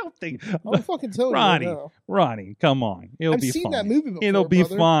 I don't think. I'm fucking telling Ronnie, you right now. Ronnie, come on. It'll I've be seen fine. that movie before, It'll be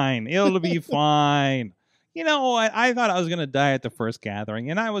brother. fine. It'll be fine. I thought I was going to die at the first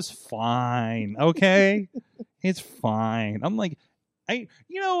gathering, and I was fine. Okay? It's fine. I'm like,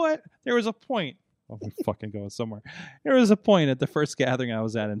 you know what? There was a point. Oh, we're fucking going somewhere. There was a point at the first gathering I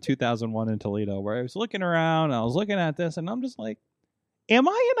was at in 2001 in Toledo where I was looking around, and I was looking at this, and I'm just like, am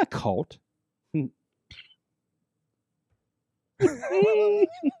I in a cult? A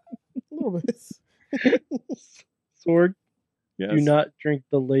little bit. Sword, Yes. do not drink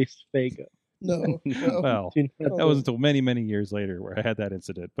the laced Fago. No. Well, Do not- that was until many, many years later where I had that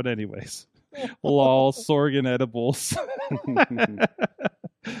incident. But anyways, lol, Sorgan edibles.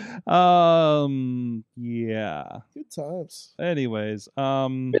 Yeah. Good times. Anyways,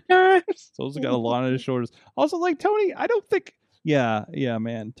 so those got a lot on his shoulders. Also, like Tony, I don't think. Yeah,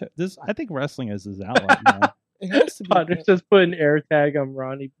 man. I think wrestling is his outlet now. It has to be. Potter just put an air tag on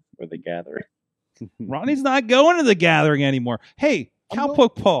Ronnie before the gathering. Ronnie's not going to the gathering anymore. Hey,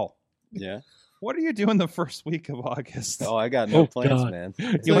 Cowpoke Paul, Yeah. what are you doing the first week of August? Oh, I got no plans, God. man.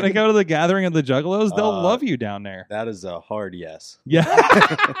 You want to go to the gathering of the Juggalos? They'll love you down there. That is a hard yes. Yeah.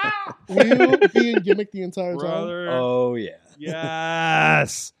 Will you be in gimmick the entire time? Brother. Oh yeah.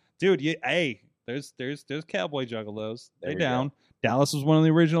 Yes. Dude, there's cowboy juggalos. There They we down. go. Dallas was one of the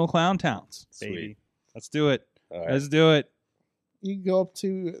original clown towns, baby. Sweet. Let's do it. All right. Let's do it. You go up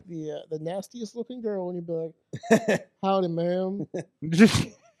to the nastiest looking girl and you'd be like, "Howdy, ma'am."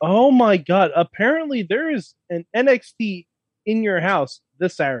 Oh my God! Apparently, there is an NXT in your house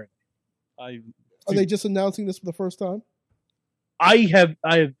this Saturday. Are they just announcing this for the first time? I have.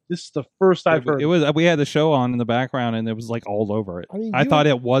 This is the first I've heard. It was. We had the show on in the background, and it was like all over it. I mean, I you- thought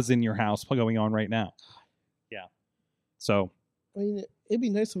it was in your house going on right now. Yeah. So, I mean, it'd be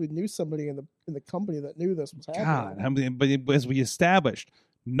nice if we knew somebody in the company that knew this was happening. God, I mean, but as we established,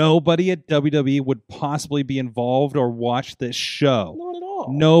 nobody at WWE would possibly be involved or watch this show. Not at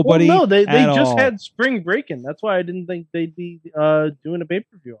all. Nobody. Well, no, they at just all. had spring breaking. That's why I didn't think they'd be doing a pay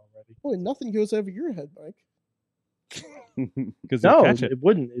per view already. Boy, nothing goes over your head, Mike. because No, catch it. it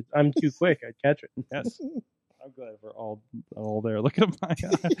wouldn't. I'm too quick. I'd catch it. Yes. I'm glad we're all there. Look at my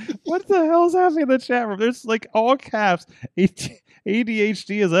what the hell's happening in the chat room? There's like all caps.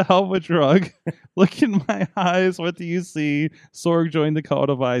 ADHD is a hell of a drug. Look in my eyes. What do you see? Sorg joined the cult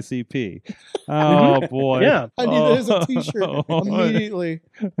of ICP. Oh boy. Yeah. I need that as a t-shirt Oh. immediately.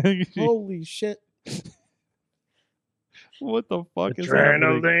 Holy shit. What the fuck is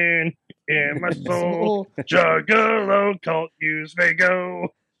happening? Adrenaline in my soul. Oh, Juggalo cult use Fago.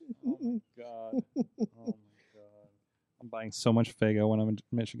 God. Oh my god. I'm buying so much Fago when I'm in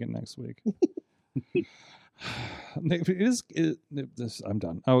Michigan next week. I'm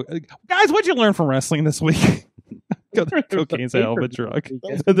done. Oh, guys, what'd you learn from wrestling this week? Cocaine's a hell of a drug.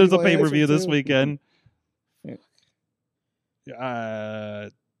 That's There's a my pay-per-view answer, this too. weekend.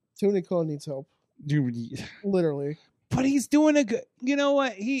 Tony Khan needs help. Dude, Literally. but he's doing a good. You know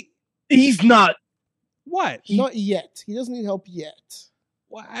what? He's not. What? Not yet. He doesn't need help yet.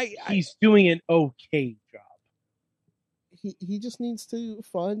 Well, He's doing an okay job. He just needs to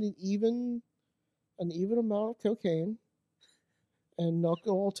find an even amount of cocaine and not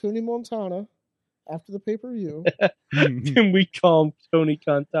go all Tony Montana after the pay-per-view. Can we call him Tony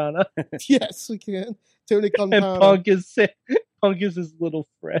Cantana? Yes, we can. Tony And Montana. Punk is his little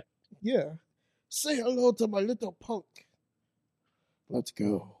friend. Yeah. Say hello to my little punk. Let's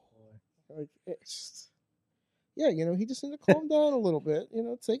go. Like, yeah, he just need to calm down a little bit.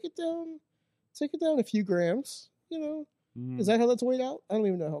 Take it down a few grams. Is that how that's weighed out? I don't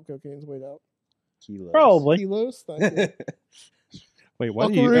even know how cocaine's weighed out. Kilos. Probably. Kilos? Thank you. Wait, what?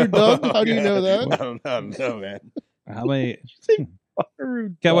 Buckaroo Doug? How do you know I that? don't know, man. How many?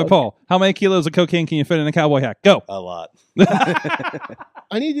 Buckaroo Cowboy Doug. Paul, how many kilos of cocaine can you fit in a cowboy hat? Go. A lot.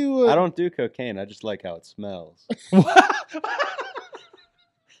 I need to. I don't do cocaine. I just like how it smells.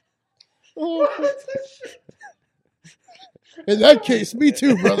 Oh, in that case, me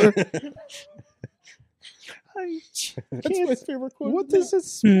too, brother. That's my favorite quote. What does it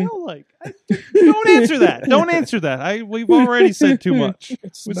smell like? Don't answer that. Don't answer that. We've already said too much.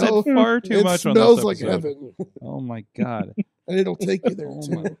 We said far too much on this It smells like episode. heaven, Oh my god. and it'll take you there Oh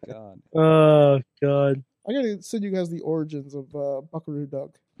too. my god. Oh, God. I gotta send you guys the origins of Buckaroo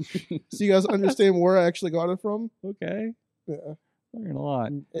Doug, so you guys understand where I actually got it from. Okay. Yeah. Learn a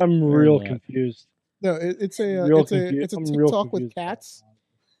lot. I'm real confused. No, it's a Real it's a I'm real TikTok with confused. cats,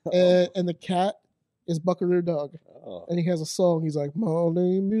 and the cat is Buckaroo Doug, Oh. and he has a song. He's like, "My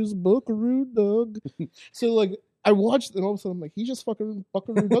name is Buckaroo Doug." So like, I watched, and all of a sudden, I'm like, he's just fucking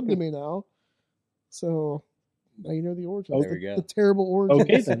Buckaroo Doug to me now. So now you know the origins. There we go. The terrible origins.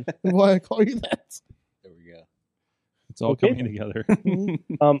 Okay, then. And why I call you that. There we go. It's all Okay. coming together.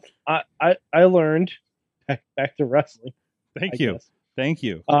 I learned back to wrestling. Thank I you. guess. Thank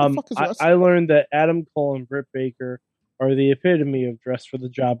you. What the fuck is wrestling? I learned that Adam Cole and Britt Baker are the epitome of dress for the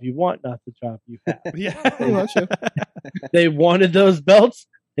job you want, not the job you have. Yeah. Pretty much, yeah. They wanted those belts.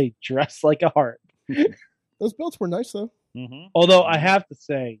 They dressed like a heart. Those belts were nice though. Mm-hmm. Although I have to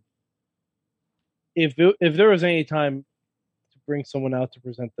say, if there was any time to bring someone out to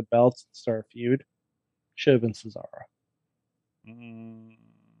present the belts and start a feud, should have been Cesaro.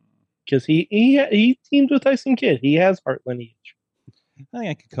 Because he teamed with Tyson Kidd. He has heart lineage. I think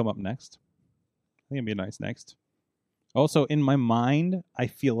I could come up next. I think it'd be nice next. Also, in my mind, I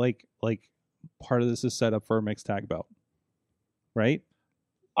feel like part of this is set up for a mixed tag belt, right?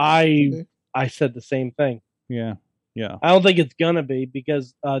 I said the same thing. Yeah. I don't think it's gonna be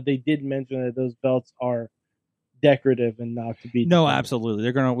because they did mention that those belts are decorative and not to be. No, defended. absolutely.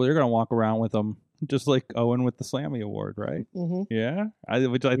 They're gonna walk around with them, just like Owen with the Slammy Award, right? Mm-hmm. Yeah,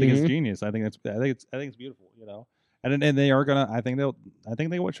 which I think is Mhm. genius. I think it's beautiful, And they are gonna. I think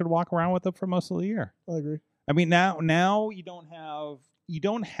they should walk around with it for most of the year. I agree. I mean, now you don't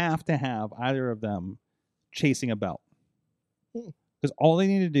have to have either of them chasing a belt, because all they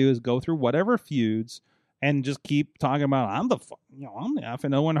need to do is go through whatever feuds and just keep talking about I'm the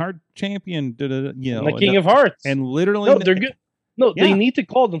effing Owen Hart champion, the King of Hearts. and literally No, they're good. No, Yeah. they need to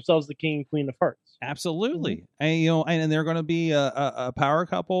call themselves the King and Queen of Hearts. Absolutely, and they're going to be a power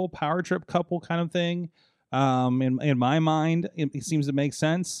couple, power trip couple kind of thing. In my mind, it seems to make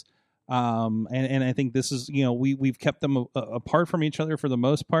sense. And I think this is we've kept them apart from each other for the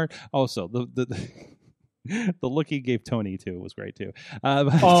most part. Also, the look he gave Tony too was great too.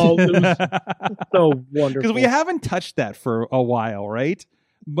 Oh, it was so wonderful. Because we haven't touched that for a while, right?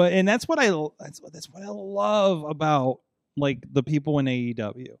 And that's what I love about like the people in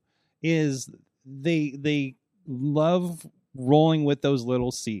AEW is they love rolling with those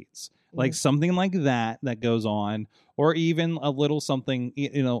little seeds, like something like that goes on, or even a little something.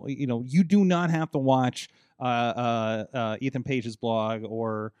 You do not have to watch Ethan Page's blog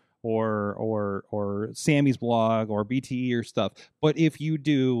or Sammy's blog or BTE or stuff, but if you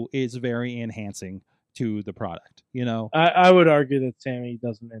do, it's very enhancing to the product. I would argue that Sammy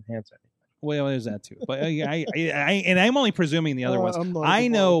doesn't enhance anything. Well, there's that too, but I'm only presuming the other ones. I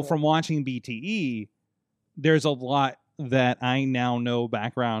know from watching BTE, there's a lot that I now know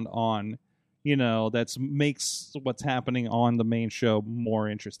background on, that makes what's happening on the main show more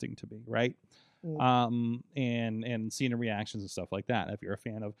interesting to me, right? And seeing the reactions and stuff like that. If you're a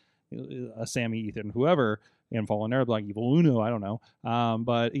fan of Sammy, Ethan, whoever, and Fallen Arab, like Evil Uno, I don't know,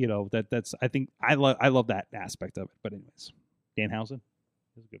 but that's I think I love that aspect of it. But anyways, Danhausen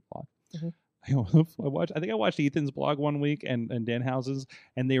is a good blog. I think I watched Ethan's blog one week and Danhausen's,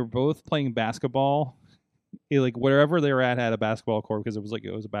 and they were both playing basketball like wherever they were at had a basketball court because it was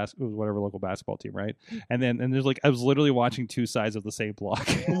whatever local basketball team, right? And there's like I was literally watching two sides of the same block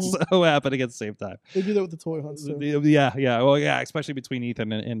so happening at the same time. They do that with the toy hunts too. Yeah, well, yeah, especially between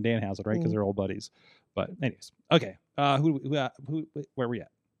Ethan and Danhausen, right? Because they're old buddies. But anyways, okay. Who where are we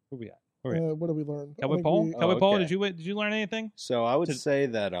at? What did we learn? Cowboy Paul? Paul, did you learn anything? So I would say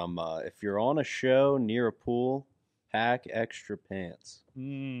that if you're on a show near a pool, pack extra pants.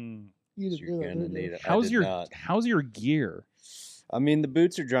 You're gonna need it. How's your gear? I mean, the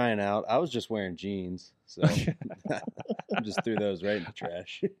boots are drying out. I was just wearing jeans, so I just threw those right in the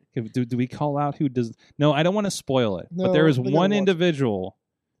trash. Do we call out who does? No, I don't want to spoil it. No, but there is one individual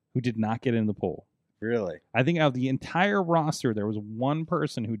who did not get in the pool. Really? I think out of the entire roster, there was one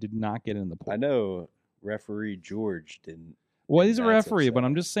person who did not get in the pool. I know referee George didn't. Well, he's a referee, but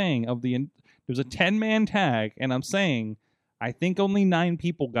I'm just saying there's a 10-man tag, and I'm saying I think only 9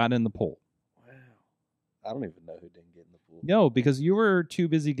 people got in the pool. Wow. I don't even know who didn't get in the pool. No, because you were too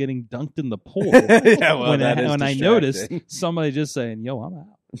busy getting dunked in the pool. Yeah, well, when I noticed somebody just saying, "Yo, I'm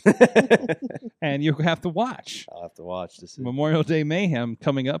out," and you have to watch. I'll have to watch this. Memorial Day Mayhem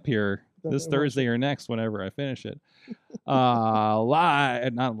coming up here this Thursday or next, whenever I finish it.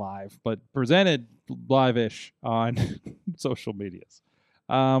 Live, not live, but presented live-ish on social medias.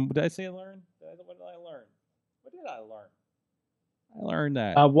 Did I say I learned? What did I learn? What did I learn? I learned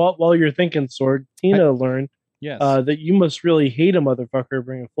that. While you're thinking, Sword, Tina learned that you must really hate a motherfucker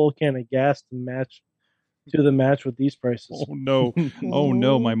bring a full can of gas to the match with these prices. Oh no! Oh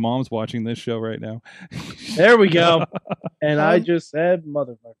no! My mom's watching this show right now. There we go. And I just said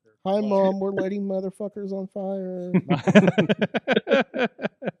motherfucker. Hi, Mom. We're lighting motherfuckers on fire.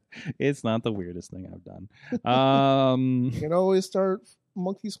 It's not the weirdest thing I've done. You can always start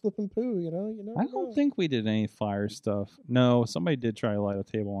monkeys flipping poo. I don't think we did any fire stuff. No, somebody did try to light a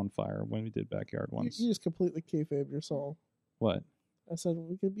table on fire when we did backyard ones. You just completely kayfabe your song. What? I said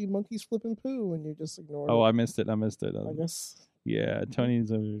we could be monkeys flipping poo, and you just ignored it. Oh, I missed it. I guess. Yeah,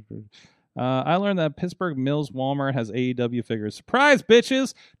 Tony's. I learned that Pittsburgh Mills Walmart has AEW figures. Surprise,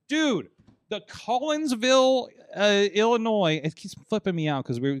 bitches! Dude, the Collinsville, Illinois, it keeps flipping me out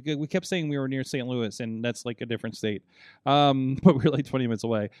because we kept saying we were near St. Louis, and that's like a different state. But we're like 20 minutes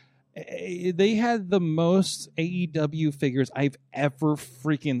away. They had the most AEW figures I've ever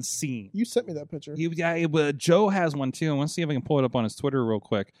freaking seen. You sent me that picture. Joe has one too. I want to see if I can pull it up on his Twitter real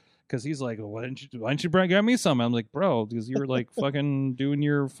quick. Because he's like, why didn't you get me some? I'm like, bro, because you were like fucking doing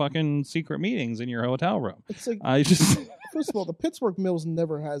your fucking secret meetings in your hotel room. It's like, first of all, the Pittsburgh Mills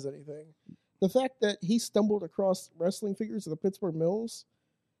never has anything. The fact that he stumbled across wrestling figures at the Pittsburgh Mills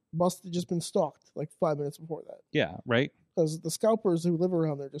must have just been stalked like 5 minutes before that. Yeah, right. Because the scalpers who live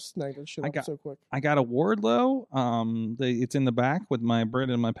around there just snag their shit up so quick. I got a Wardlow. It's in the back with my Brit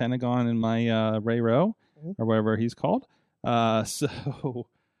and my Pentagon and my Ray Rowe or whatever he's called. So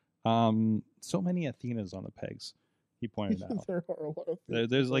many Athenas on the pegs. He pointed out. There are a lot of things.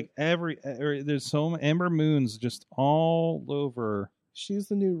 There's like there's so many Ember Moons just all over. She's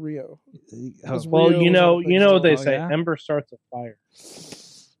the new Rio. Well, you know they say Ember starts a fire.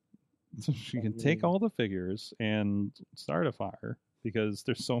 She can take all the figures and start a fire because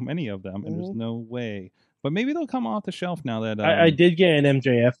there's so many of them, and there's no way. But maybe they'll come off the shelf now that I did get an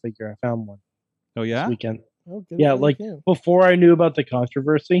MJF figure. I found one. Oh yeah, this weekend. Oh, yeah, like before I knew about the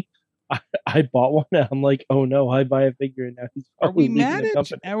controversy, I bought one. And I'm like, oh no, I buy a figure and now he's. Are we mad at?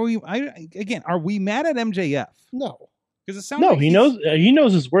 Are we mad at MJF? No, because it sounds. No, like he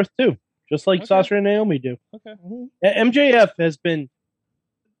knows his worth too, just like Sasha and Naomi do. Okay. MJF has been,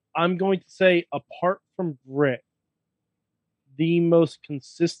 I'm going to say, apart from Britt, the most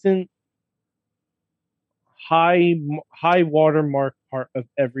consistent high watermark part of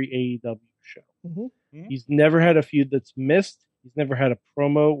every AEW show. He's never had a feud that's missed. He's never had a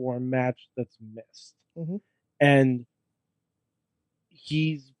promo or a match that's missed. And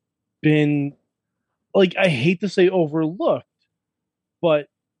he's been, like, I hate to say overlooked, but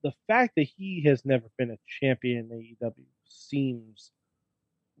the fact that he has never been a champion in AEW seems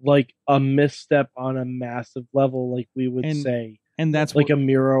like a misstep on a massive level, like we would say. And that's like a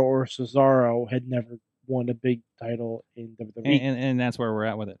Miro or Cesaro had never won a big title in WWE, and that's where we're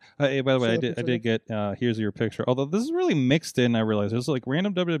at with it. Hey, by the way, I did get here's your picture. Although this is really mixed in, I realize there's like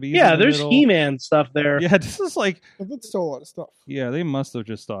random WWE. Yeah, there's He-Man stuff there. Yeah, this is like that's still a lot of stuff. Yeah, they must have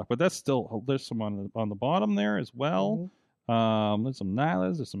just stocked, but that's still there's some on the bottom there as well. There's some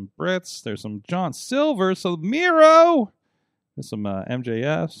Nylas, there's some Brits, there's some John Silver, so Miro. There's some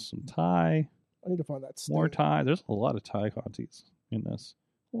MJF, some Ty. I need to find that. More Ty. There's a lot of Ty Contis in this.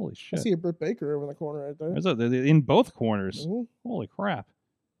 Holy shit! I see a Britt Baker over in the corner right there. They're in both corners. Holy crap!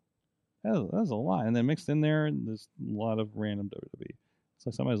 That's a lot. And then mixed in there, there's a lot of random WWE. It's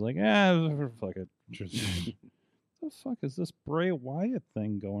like somebody's like, fuck it. What the fuck is this Bray Wyatt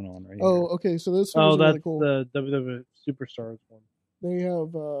thing going on right here? Oh, okay. So this Oh, was that's really cool. the WWE Superstars one.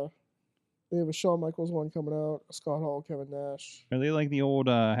 They have a Shawn Michaels one coming out, a Scott Hall, Kevin Nash. Are they like the old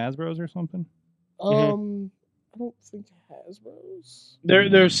Hasbro's or something? I don't think Hasbro's.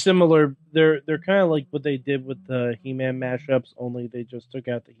 They're similar. They're kind of like what they did with the He-Man mashups, only they just took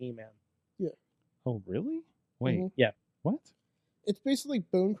out the He-Man. Oh, really? Wait. Mhm. Yeah. What? It's basically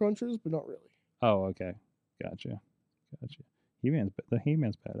Bone Crunchers, but not really. Oh, okay. Gotcha. The He-Man's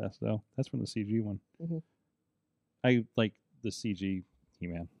badass though. That's from the CG one. Mhm. I like the CG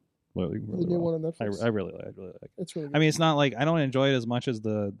He-Man. Really The new one on Netflix. I really like it. It's really good. I mean, it's not like I don't enjoy it as much as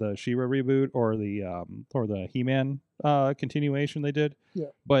the She-Ra reboot or the He-Man continuation they did. Yeah.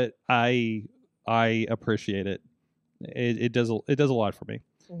 But I appreciate it. It does a lot for me,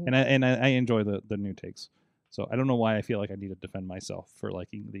 Mhm. and I enjoy the new takes. So I don't know why I feel like I need to defend myself for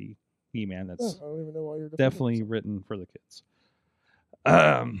liking the He-Man. Yeah, That's I don't even know why you're definitely written for the kids.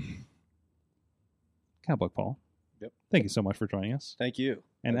 Cowboy Paul. Yep. Thank you so much for joining us. Thank you.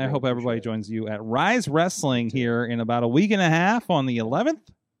 And I really hope everybody appreciate it. joins you at Rise Wrestling here in about a week and a half on the 11th.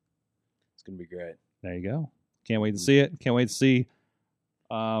 It's gonna be great. There you go. Can't wait to see it. Can't wait to see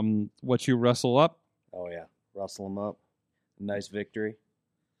what you wrestle up. Oh yeah, rustle them up. Nice victory.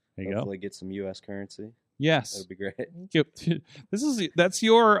 There you Hopefully get some U.S. currency. Yes. That'd be great. Yep. That's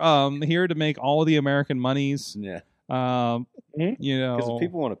your here to make all the American monies. Yeah. You know, Because if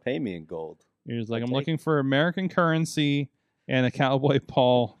people want to pay me in gold, you're just like, I'll I'm take looking for American currency and a Cowpoke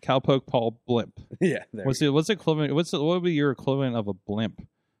Paul blimp. yeah. There What's equivalent? What would be your equivalent of a blimp?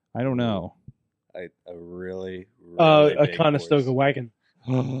 I don't know. a really A big Conestoga horse. wagon.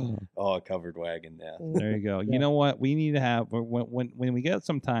 Oh, a covered wagon. Yeah. There you go. You know what? We need to have when we get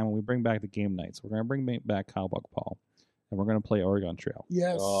some time when we bring back the game nights. We're gonna bring back Cowbuck Paul, and we're gonna play Oregon Trail.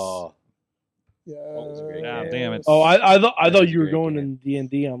 Yes. Oh, Yeah. was a great God game. damn it! Oh, I thought That's a you were great going game. in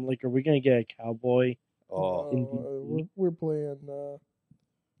D&D. I'm like, are we gonna get a cowboy? oh, We're playing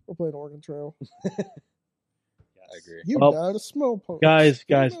Oregon Trail. I agree. You Well, got a smallpox. Guys,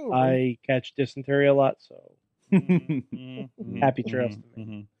 Game over. I catch dysentery a lot, so Mm-hmm. happy trails to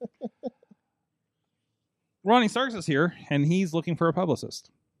me. Ronnie Starks is here, and he's looking for a publicist.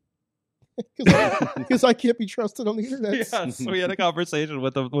 Because I can't be trusted on the internet. Yes, we had a conversation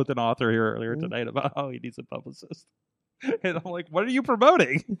with an author here earlier tonight about how he needs a publicist, and I'm like, "What are you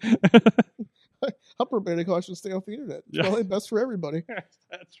promoting?" I'm promoting caution, stay off the internet. It's Yeah. probably best for everybody.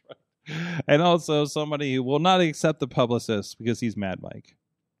 That's right. And also somebody who will not accept the publicist because he's Mad Mike.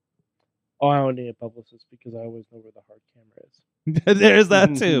 Oh, I don't need a publicist because I always know where the hard camera is. There's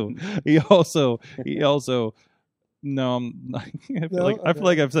that too. He also. No, I feel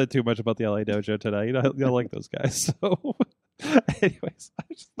like I've said too much about the LA Dojo today. You know, I don't like those guys. So, anyways,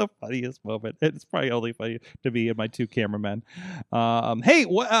 it's just the funniest moment. It's probably only funny to me and my two cameramen. Hey,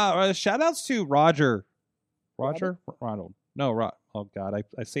 shout outs to Roger. Ronald. No, oh God,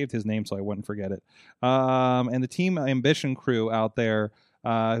 I saved his name so I wouldn't forget it. And the Team Ambition crew out there.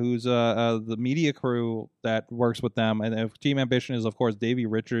 Who's the media crew that works with them. And Team Ambition is, of course, Davey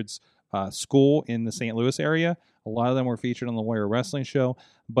Richards' school in the St. Louis area. A lot of them were featured on the Warrior Wrestling Show,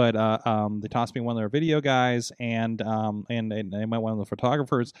 but they tossed me one of their video guys and they met one of the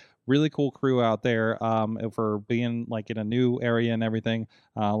photographers. Really cool crew out there for being like in a new area and everything.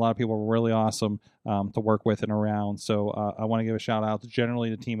 A lot of people were really awesome to work with and around. So I want to give a shout out to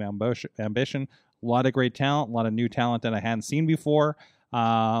generally to Team Ambition. A lot of great talent, a lot of new talent that I hadn't seen before.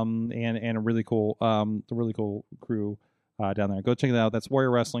 And a really cool crew down there. Go check it out. That's Warrior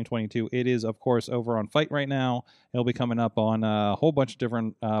Wrestling 22. It is, of course, over on Fight right now. It'll be coming up on a whole bunch of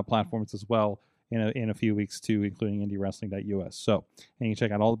different platforms as well in a few weeks too, including IndieWrestling.us. So, and you can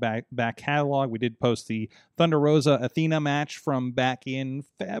check out all the back catalog. We did post the Thunder Rosa Athena match from back in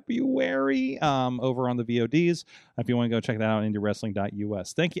February over on the VODs. If you want to go check that out,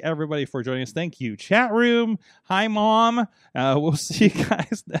 IndieWrestling.us. Thank you everybody for joining us. Thank you chat room. Hi mom. We'll see you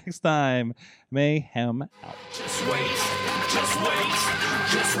guys next time. Mayhem out. Just wait, just wait,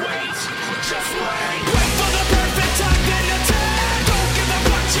 just wait, just wait. Wait for the perfect time, then attack. Don't give up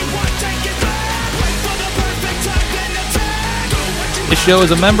what you want, take it back. Wait for the perfect time, then attack. Do what you This show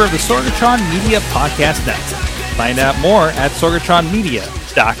is a member of the Sorgatron Media Podcast Network. Find out more at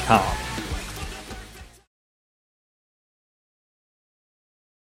sorgatronmedia.com.